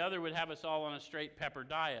fare. The other would have us all on a straight pepper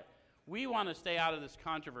diet. We want to stay out of this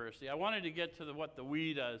controversy. I wanted to get to what the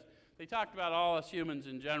we does. They talked about all us humans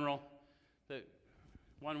in general, that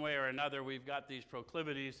one way or another we've got these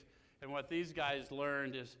proclivities, and what these guys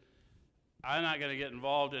learned is, I'm not going to get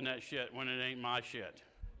involved in that shit when it ain't my shit.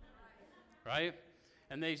 right?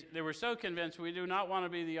 And they were so convinced, we do not want to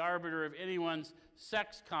be the arbiter of anyone's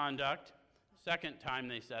sex conduct. Second time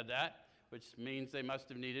they said that, which means they must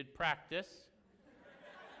have needed practice.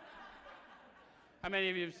 How many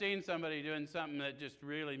of you have seen somebody doing something that just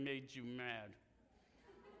really made you mad?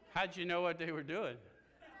 How'd you know what they were doing?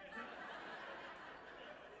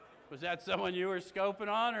 Was that someone you were scoping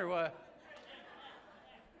on, or what?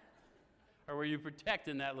 Or were you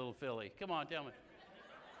protecting that little filly? Come on, tell me.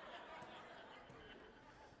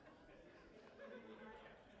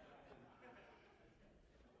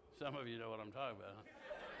 Some of you know what I'm talking about, huh?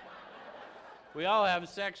 We all have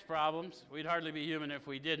sex problems. We'd hardly be human if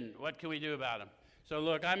we didn't. What can we do about them? So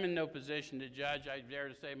look, I'm in no position to judge. I dare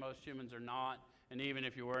to say most humans are not. And even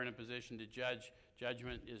if you were in a position to judge,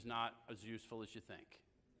 judgment is not as useful as you think.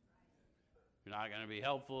 You're not going to be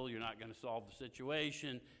helpful, you're not going to solve the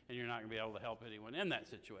situation, and you're not going to be able to help anyone in that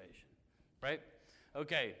situation, right?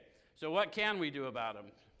 Okay, so what can we do about them?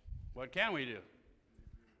 What can we do?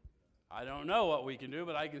 I don't know what we can do,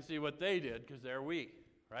 but I can see what they did because they're we,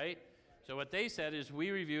 right? So what they said is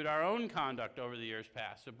we reviewed our own conduct over the years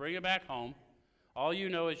past. So bring it back home. All you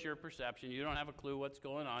know is your perception. You don't have a clue what's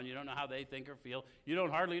going on. You don't know how they think or feel. You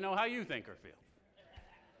don't hardly know how you think or feel.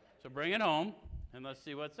 So bring it home, and let's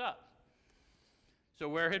see what's up. So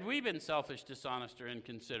where had we been selfish, dishonest, or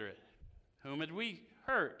inconsiderate? Whom had we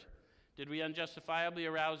hurt? Did we unjustifiably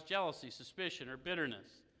arouse jealousy, suspicion, or bitterness?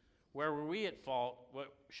 Where were we at fault?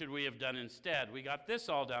 What should we have done instead? We got this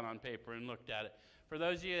all down on paper and looked at it. For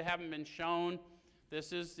those of you that haven't been shown,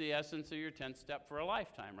 this is the essence of your 10th step for a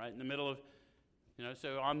lifetime, right? In the middle of,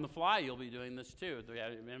 so on the fly you'll be doing this too.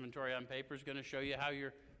 The inventory on paper is going to show you how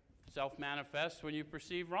your self manifests when you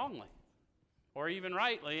perceive wrongly, or even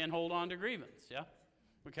rightly, and hold on to grievance, yeah?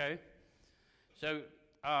 Okay? So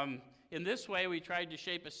in this way, we tried to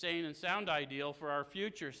shape a sane and sound ideal for our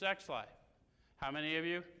future sex life. How many of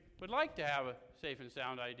you would like to have a safe and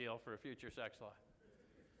sound ideal for a future sex life?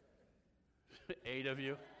 8 of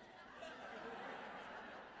you.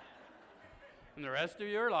 And the rest of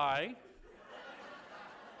you are lying.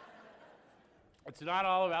 It's not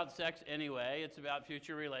all about sex anyway. It's about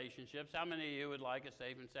future relationships. How many of you would like a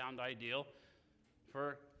safe and sound ideal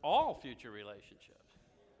for all future relationships?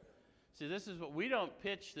 See, this is what we don't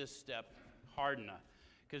pitch this step hard enough,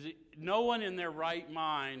 because no one in their right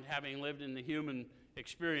mind, having lived in the human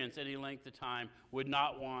experience any length of time, would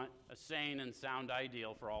not want a sane and sound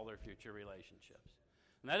ideal for all their future relationships.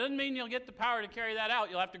 And that doesn't mean you'll get the power to carry that out.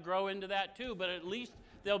 You'll have to grow into that too, but at least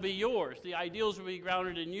they'll be yours. The ideals will be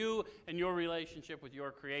grounded in you and your relationship with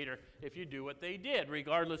your Creator if you do what they did,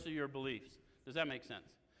 regardless of your beliefs. Does that make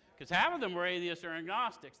sense? Because half of them were atheists or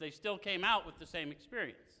agnostics. They still came out with the same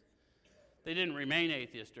experience. They didn't remain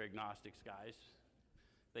atheists or agnostics, guys.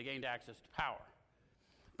 They gained access to power.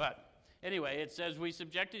 But anyway, it says we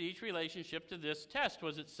subjected each relationship to this test.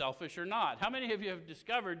 Was it selfish or not? How many of you have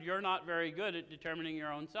discovered you're not very good at determining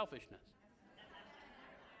your own selfishness?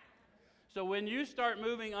 So when you start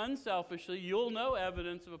moving unselfishly, you'll know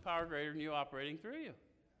evidence of a power greater than you operating through you.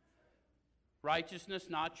 Righteousness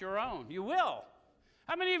not your own. You will.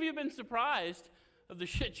 How many of you have been surprised of the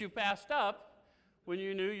shit you passed up when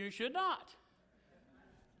you knew you should not?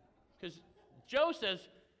 Because Joe says,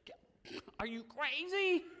 "Are you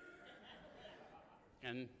crazy?"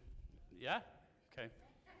 And yeah, okay.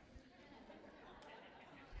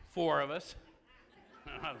 4 of us.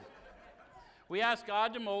 We ask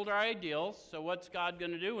God to mold our ideals, so what's God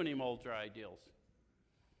going to do when He molds our ideals?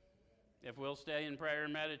 If we'll stay in prayer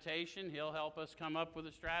and meditation, He'll help us come up with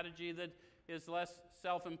a strategy that is less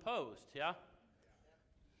self-imposed, yeah?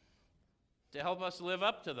 To help us live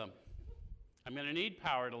up to them. I'm going to need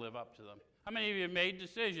power to live up to them. How many of you have made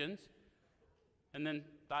decisions and then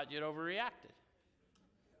thought you'd overreacted?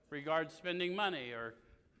 Regards spending money or,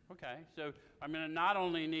 okay, so I'm going to not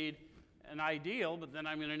only need an ideal, but then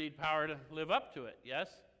I'm going to need power to live up to it, yes?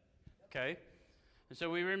 Okay. And so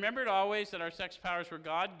we remembered always that our sex powers were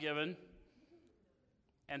God-given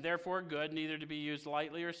and therefore good, neither to be used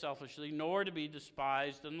lightly or selfishly, nor to be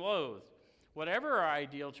despised and loathed. Whatever our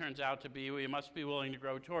ideal turns out to be, we must be willing to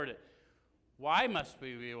grow toward it. Why must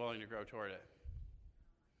we be willing to grow toward it?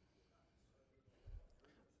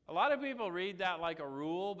 A lot of people read that like a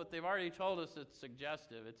rule, but they've already told us it's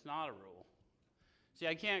suggestive. It's not a rule. See,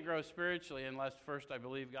 I can't grow spiritually unless first I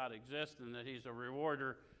believe God exists and that He's a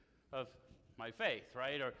rewarder of my faith,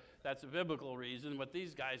 right? Or that's a biblical reason. What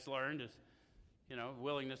these guys learned is,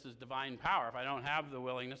 willingness is divine power. If I don't have the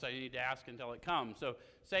willingness, I need to ask until it comes. So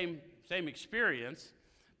same experience,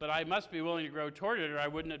 but I must be willing to grow toward it, or I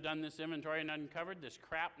wouldn't have done this inventory and uncovered this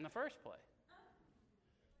crap in the first place.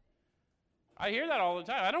 I hear that all the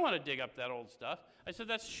time. I don't want to dig up that old stuff. I said,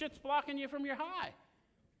 that shit's blocking you from your high.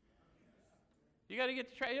 You got to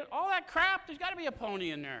get the all that crap, there's got to be a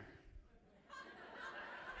pony in there.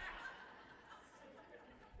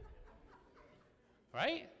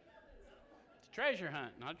 Right? It's a treasure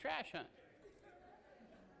hunt, not a trash hunt.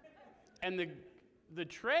 And the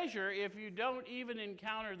treasure, if you don't even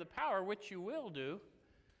encounter the power, which you will do,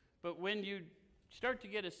 but when you start to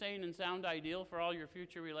get a sane and sound ideal for all your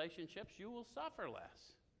future relationships, you will suffer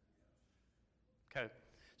less. Okay.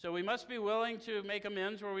 So we must be willing to make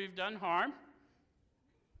amends where we've done harm.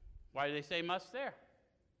 Why do they say must there?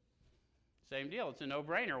 Same deal. It's a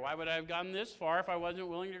no-brainer. Why would I have gone this far if I wasn't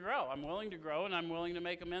willing to grow? I'm willing to grow, and I'm willing to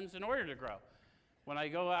make amends in order to grow. When I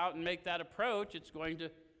go out and make that approach, it's going to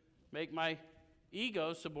make my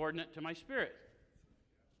ego subordinate to my spirit.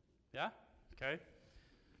 Yeah? Okay.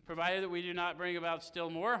 Provided that we do not bring about still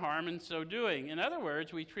more harm in so doing. In other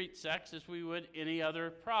words, we treat sex as we would any other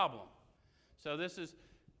problem. So this is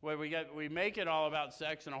where we make it all about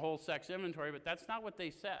sex and a whole sex inventory, but that's not what they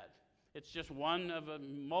said. It's just one of a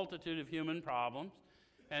multitude of human problems.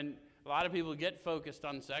 And a lot of people get focused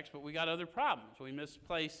on sex, but we got other problems. We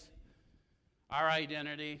misplace our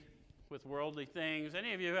identity with worldly things.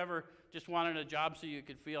 Any of you ever just wanted a job so you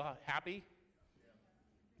could feel happy?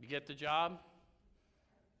 You get the job?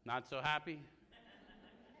 Not so happy?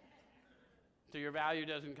 So your value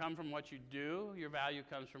doesn't come from what you do. Your value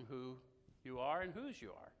comes from who you are and whose you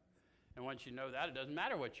are. And once you know that, it doesn't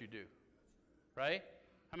matter what you do. Right?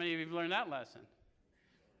 How many of you have learned that lesson?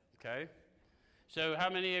 Okay. So how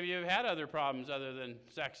many of you have had other problems other than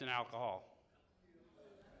sex and alcohol?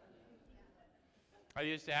 I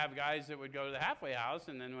used to have guys that would go to the halfway house,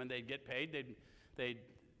 and then when they'd get paid, they'd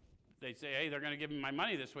say, hey, they're going to give me my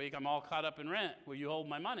money this week. I'm all caught up in rent. Will you hold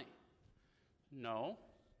my money? No.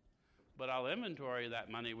 But I'll inventory that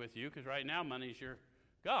money with you, because right now money's your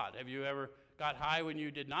God. Have you ever got high when you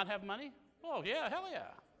did not have money? Oh, yeah, hell yeah.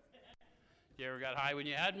 You ever got high when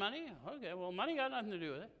you had money? Okay, well, money got nothing to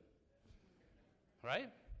do with it. Right?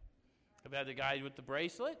 I've had the guy with the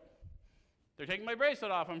bracelet. They're taking my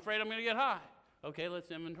bracelet off. I'm afraid I'm going to get high. Okay,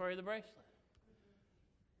 let's inventory the bracelet.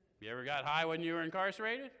 You ever got high when you were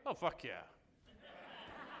incarcerated? Oh, fuck yeah.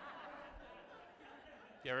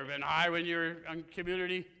 You ever been high when you were on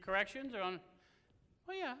community corrections or on?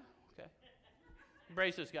 Oh, yeah, okay.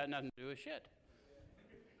 Bracelet's got nothing to do with shit.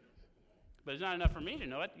 But it's not enough for me to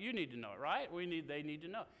know it. You need to know it, right? They need to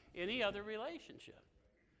know. Any other relationship.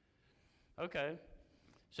 Okay.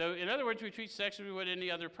 So, in other words, we treat sex as we would any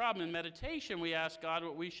other problem. In meditation, we ask God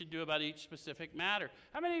what we should do about each specific matter.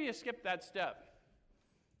 How many of you skipped that step?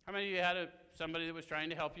 How many of you had somebody that was trying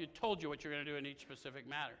to help you, told you what you're going to do in each specific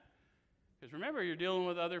matter? Because remember, you're dealing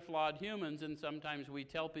with other flawed humans, and sometimes we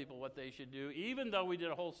tell people what they should do, even though we did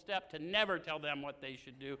a whole step to never tell them what they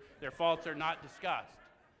should do. Their faults are not discussed.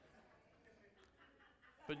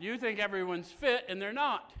 But you think everyone's fit, and they're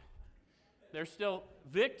not. They're still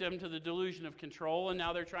victim to the delusion of control, and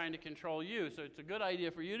now they're trying to control you. So it's a good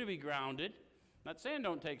idea for you to be grounded. I'm not saying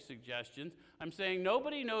don't take suggestions. I'm saying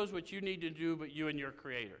nobody knows what you need to do but you and your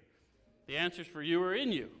Creator. The answers for you are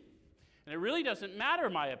in you. And it really doesn't matter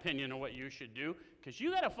my opinion on what you should do, because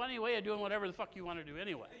you got a funny way of doing whatever the fuck you want to do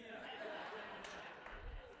anyway.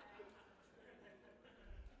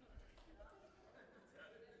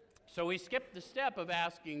 So we skip the step of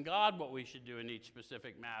asking God what we should do in each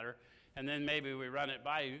specific matter, and then maybe we run it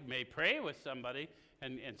by. You may pray with somebody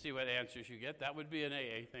and see what answers you get. That would be an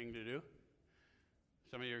AA thing to do.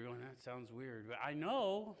 Some of you are going, that sounds weird. But I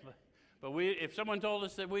know, but if someone told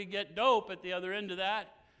us that we get dope at the other end of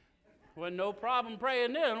that, well, no problem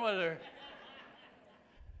praying then, was there?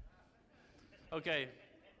 Okay,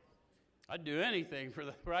 I'd do anything for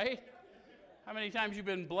the, right? How many times you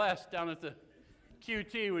been blessed down at the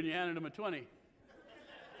QT when you handed them a 20?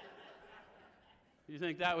 You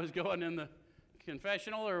think that was going in the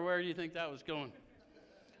confessional, or where do you think that was going?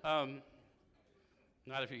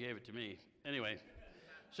 Not if you gave it to me. Anyway,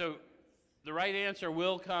 so the right answer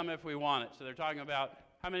will come if we want it. So they're talking about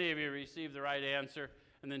how many of you received the right answer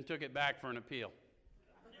and then took it back for an appeal?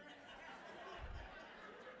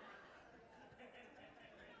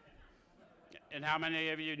 And how many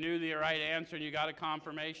of you knew the right answer and you got a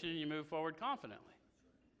confirmation and you moved forward confidently?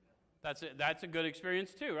 That's a good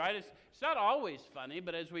experience too, right? It's not always funny,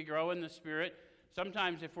 but as we grow in the Spirit,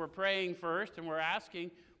 sometimes if we're praying first and we're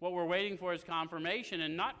asking, what we're waiting for is confirmation,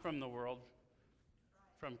 and not from the world,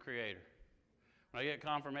 from Creator. When I get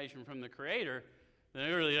confirmation from the Creator, then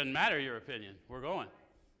it really doesn't matter your opinion. We're going,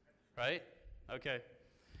 right? Okay.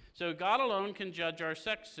 So God alone can judge our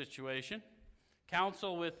sex situation,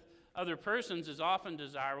 counsel with other persons is often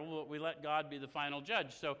desirable, but we let God be the final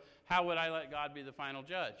judge. So how would I let God be the final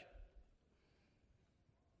judge?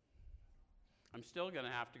 I'm still going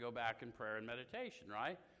to have to go back in prayer and meditation,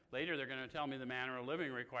 right? Later they're going to tell me the manner of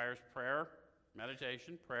living requires prayer,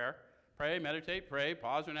 meditation, prayer, pray, meditate, pray,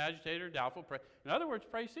 pause when agitated or doubtful, pray. In other words,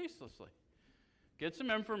 pray ceaselessly. Get some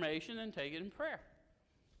information and take it in prayer.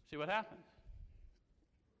 See what happens.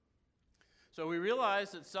 So we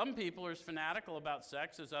realize that some people are as fanatical about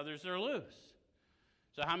sex as others are loose.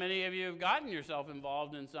 So how many of you have gotten yourself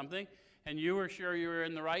involved in something and you were sure you were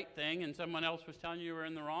in the right thing and someone else was telling you were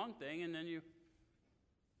in the wrong thing and then you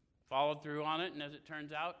followed through on it and as it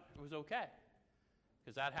turns out, it was okay?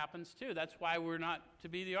 Because that happens too. That's why we're not to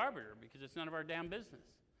be the arbiter, because it's none of our damn business.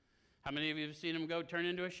 How many of you have seen them go turn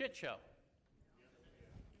into a shit show?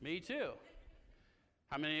 Me too.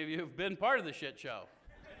 How many of you have been part of the shit show?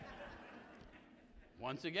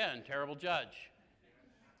 Once again, terrible judge.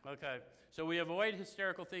 Okay, so we avoid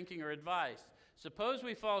hysterical thinking or advice. Suppose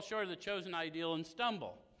we fall short of the chosen ideal and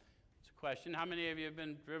stumble. It's a question. How many of you have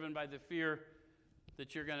been driven by the fear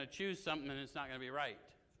that you're going to choose something and it's not going to be right?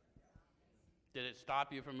 Did it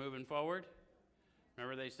stop you from moving forward?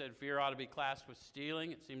 Remember they said fear ought to be classed with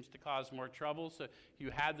stealing. It seems to cause more trouble. So you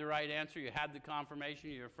had the right answer. You had the confirmation.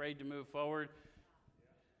 You're afraid to move forward.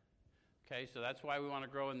 Okay, so that's why we want to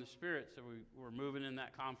grow in the Spirit, so we're moving in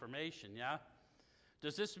that confirmation, yeah?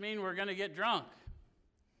 Does this mean we're going to get drunk?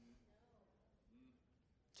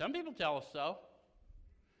 Some people tell us so.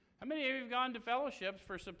 How many of you have gone to fellowships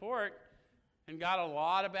for support and got a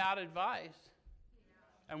lot of bad advice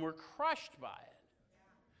and were crushed by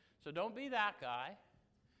it? So don't be that guy,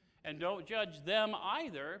 and don't judge them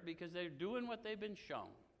either, because they're doing what they've been shown,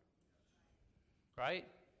 right?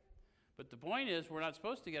 But the point is, we're not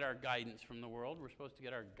supposed to get our guidance from the world. We're supposed to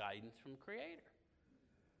get our guidance from Creator.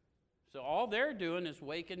 So all they're doing is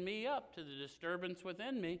waking me up to the disturbance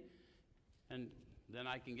within me, and then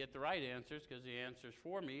I can get the right answers because the answers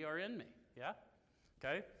for me are in me. Yeah?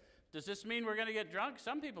 Okay? Does this mean we're going to get drunk?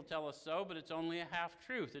 Some people tell us so, but it's only a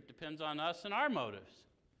half-truth. It depends on us and our motives.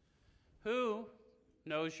 Who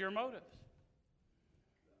knows your motives?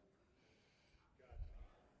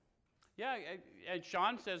 Yeah, and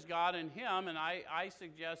Sean says God and him, and I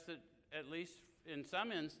suggest that at least in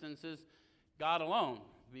some instances, God alone.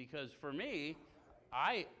 Because for me,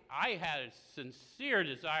 I had a sincere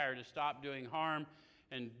desire to stop doing harm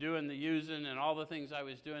and doing the using and all the things I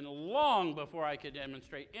was doing long before I could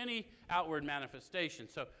demonstrate any outward manifestation.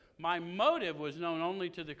 So my motive was known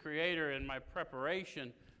only to the Creator, and my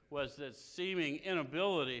preparation was this seeming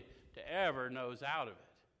inability to ever nose out of it.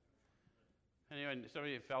 Anyway, some of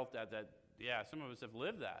you felt that, yeah, some of us have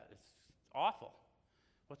lived that. It's awful.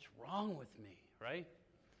 What's wrong with me, right?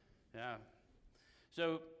 Yeah.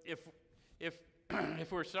 So if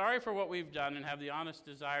we're sorry for what we've done and have the honest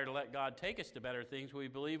desire to let God take us to better things, we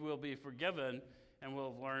believe we'll be forgiven and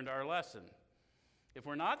we'll have learned our lesson. If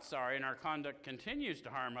we're not sorry and our conduct continues to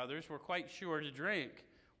harm others, we're quite sure to drink.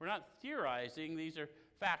 We're not theorizing. These are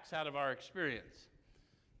facts out of our experience.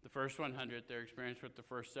 The first 100, their experience with the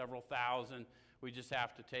first several thousand, we just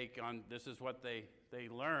have to take on, this is what they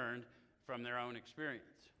learned from their own experience,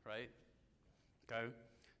 right? Okay?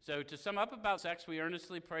 So to sum up about sex, we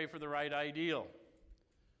earnestly pray for the right ideal.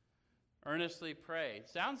 Earnestly pray. It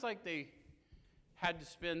sounds like they had to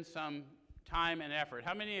spend some time and effort.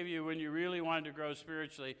 How many of you, when you really wanted to grow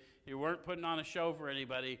spiritually, you weren't putting on a show for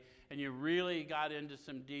anybody, and you really got into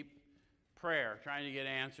some deep prayer, trying to get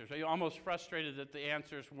answers? Are you almost frustrated that the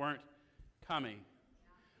answers weren't coming?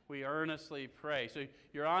 We earnestly pray. So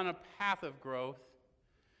you're on a path of growth,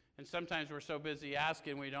 and sometimes we're so busy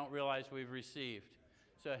asking we don't realize we've received.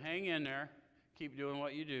 So hang in there, keep doing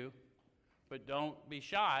what you do, but don't be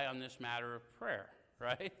shy on this matter of prayer,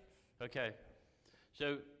 right? Okay.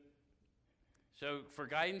 So for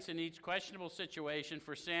guidance in each questionable situation,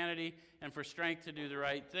 for sanity, and for strength to do the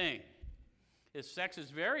right thing. If sex is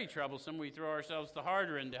very troublesome, we throw ourselves the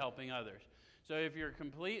harder into helping others. So if you're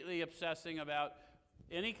completely obsessing about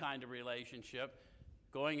any kind of relationship,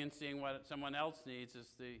 going and seeing what someone else needs is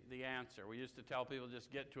the answer. We used to tell people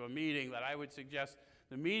just get to a meeting, but I would suggest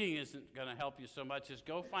the meeting isn't going to help you so much as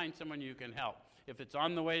go find someone you can help. If it's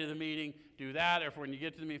on the way to the meeting, do that. Or if when you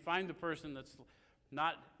get to the meeting, find the person that's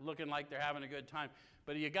not looking like they're having a good time.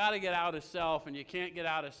 But you got to get out of self, and you can't get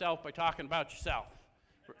out of self by talking about yourself.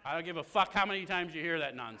 I don't give a fuck how many times you hear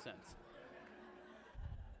that nonsense.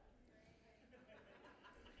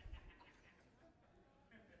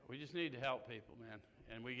 We just need to help people, man.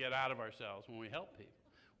 And we get out of ourselves when we help people.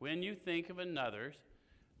 When you think of another's,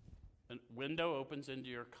 a window opens into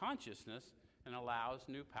your consciousness and allows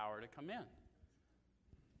new power to come in.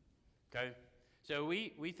 Okay? So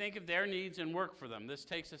we think of their needs and work for them. This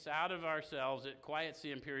takes us out of ourselves. It quiets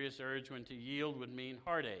the imperious urge when to yield would mean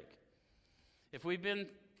heartache. If we've been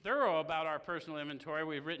thorough about our personal inventory,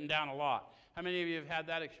 we've written down a lot. How many of you have had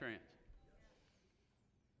that experience?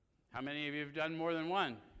 How many of you have done more than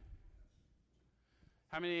one?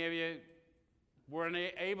 How many of you weren't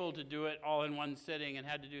able to do it all in one sitting and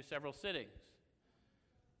had to do several sittings?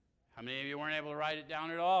 How many of you weren't able to write it down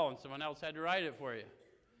at all and someone else had to write it for you?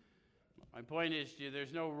 My point is,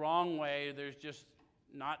 there's no wrong way, there's just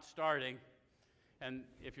not starting. And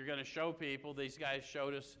if you're going to show people, these guys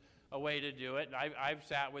showed us a way to do it. And I've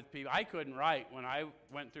sat with people. I couldn't write. When I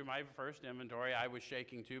went through my first inventory, I was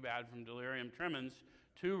shaking too bad from delirium tremens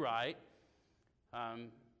to write.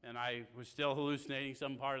 And I was still hallucinating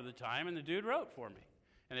some part of the time, and the dude wrote for me.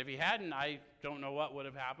 And if he hadn't, I don't know what would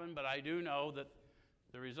have happened, but I do know that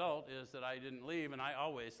the result is that I didn't leave, and I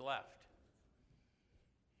always left.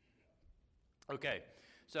 Okay,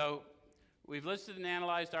 so we've listed and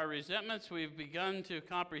analyzed our resentments. We've begun to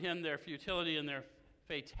comprehend their futility and their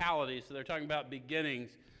fatality. So they're talking about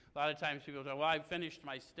beginnings. A lot of times people say, well, I've finished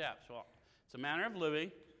my steps. Well, it's a manner of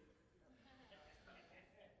living.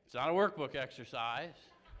 It's not a workbook exercise.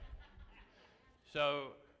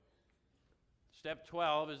 So step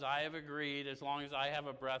 12 is I have agreed, as long as I have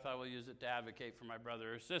a breath, I will use it to advocate for my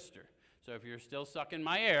brother or sister. So if you're still sucking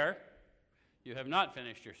my air, you have not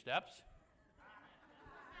finished your steps.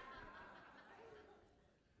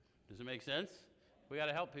 Does it make sense? We got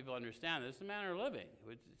to help people understand this is a manner of living.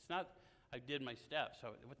 It's not, I did my steps.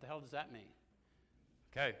 So what the hell does that mean?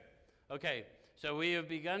 Okay. So we have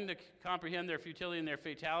begun to comprehend their futility and their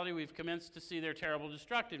fatality. We've commenced to see their terrible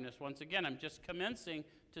destructiveness. Once again, I'm just commencing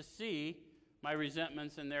to see my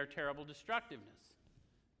resentments and their terrible destructiveness.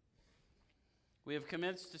 We have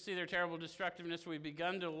commenced to see their terrible destructiveness. We've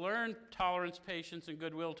begun to learn tolerance, patience, and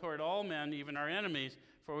goodwill toward all men, even our enemies,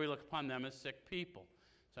 for we look upon them as sick people.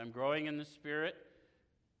 So I'm growing in the Spirit,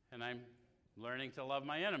 and I'm learning to love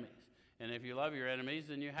my enemies. And if you love your enemies,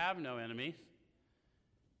 then you have no enemies.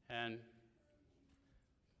 And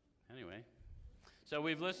anyway, so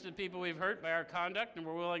we've listed people we've hurt by our conduct, and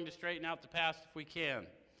we're willing to straighten out the past if we can.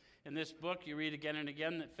 In this book, you read again and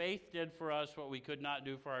again that faith did for us what we could not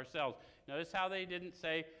do for ourselves. Notice how they didn't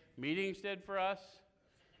say meetings did for us,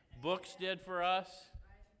 books did for us.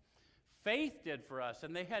 Faith did for us,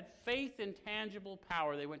 and they had faith in tangible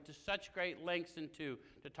power. They went to such great lengths to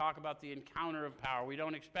talk about the encounter of power. We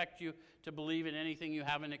don't expect you to believe in anything you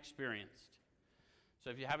haven't experienced.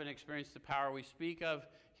 So if you haven't experienced the power we speak of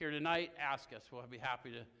here tonight, ask us. We'll be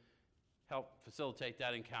happy to help facilitate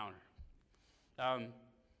that encounter.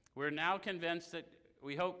 We're now convinced that,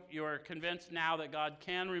 we hope you're convinced now that God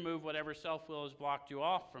can remove whatever self-will has blocked you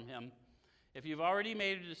off from him. If you've already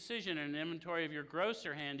made a decision in an inventory of your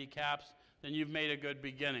grosser handicaps, then you've made a good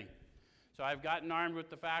beginning. So I've gotten armed with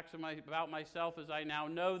the facts about myself as I now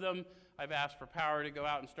know them. I've asked for power to go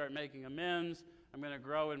out and start making amends. I'm going to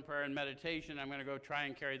grow in prayer and meditation. I'm going to go try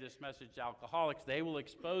and carry this message to alcoholics. They will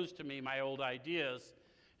expose to me my old ideas,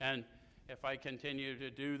 and if I continue to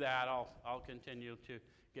do that, I'll continue to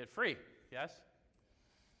get free. Yes?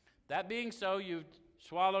 That being so, you've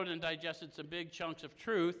swallowed and digested some big chunks of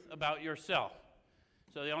truth about yourself.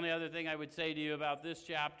 So the only other thing I would say to you about this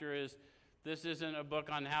chapter is this isn't a book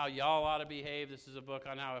on how y'all ought to behave. This is a book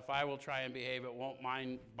on how if I will try and behave, it won't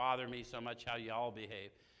bother me so much how y'all behave.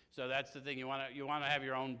 So that's the thing. You want to have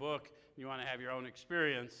your own book. You want to have your own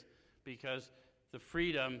experience because the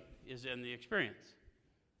freedom is in the experience.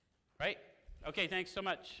 Right? Okay, thanks so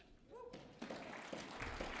much.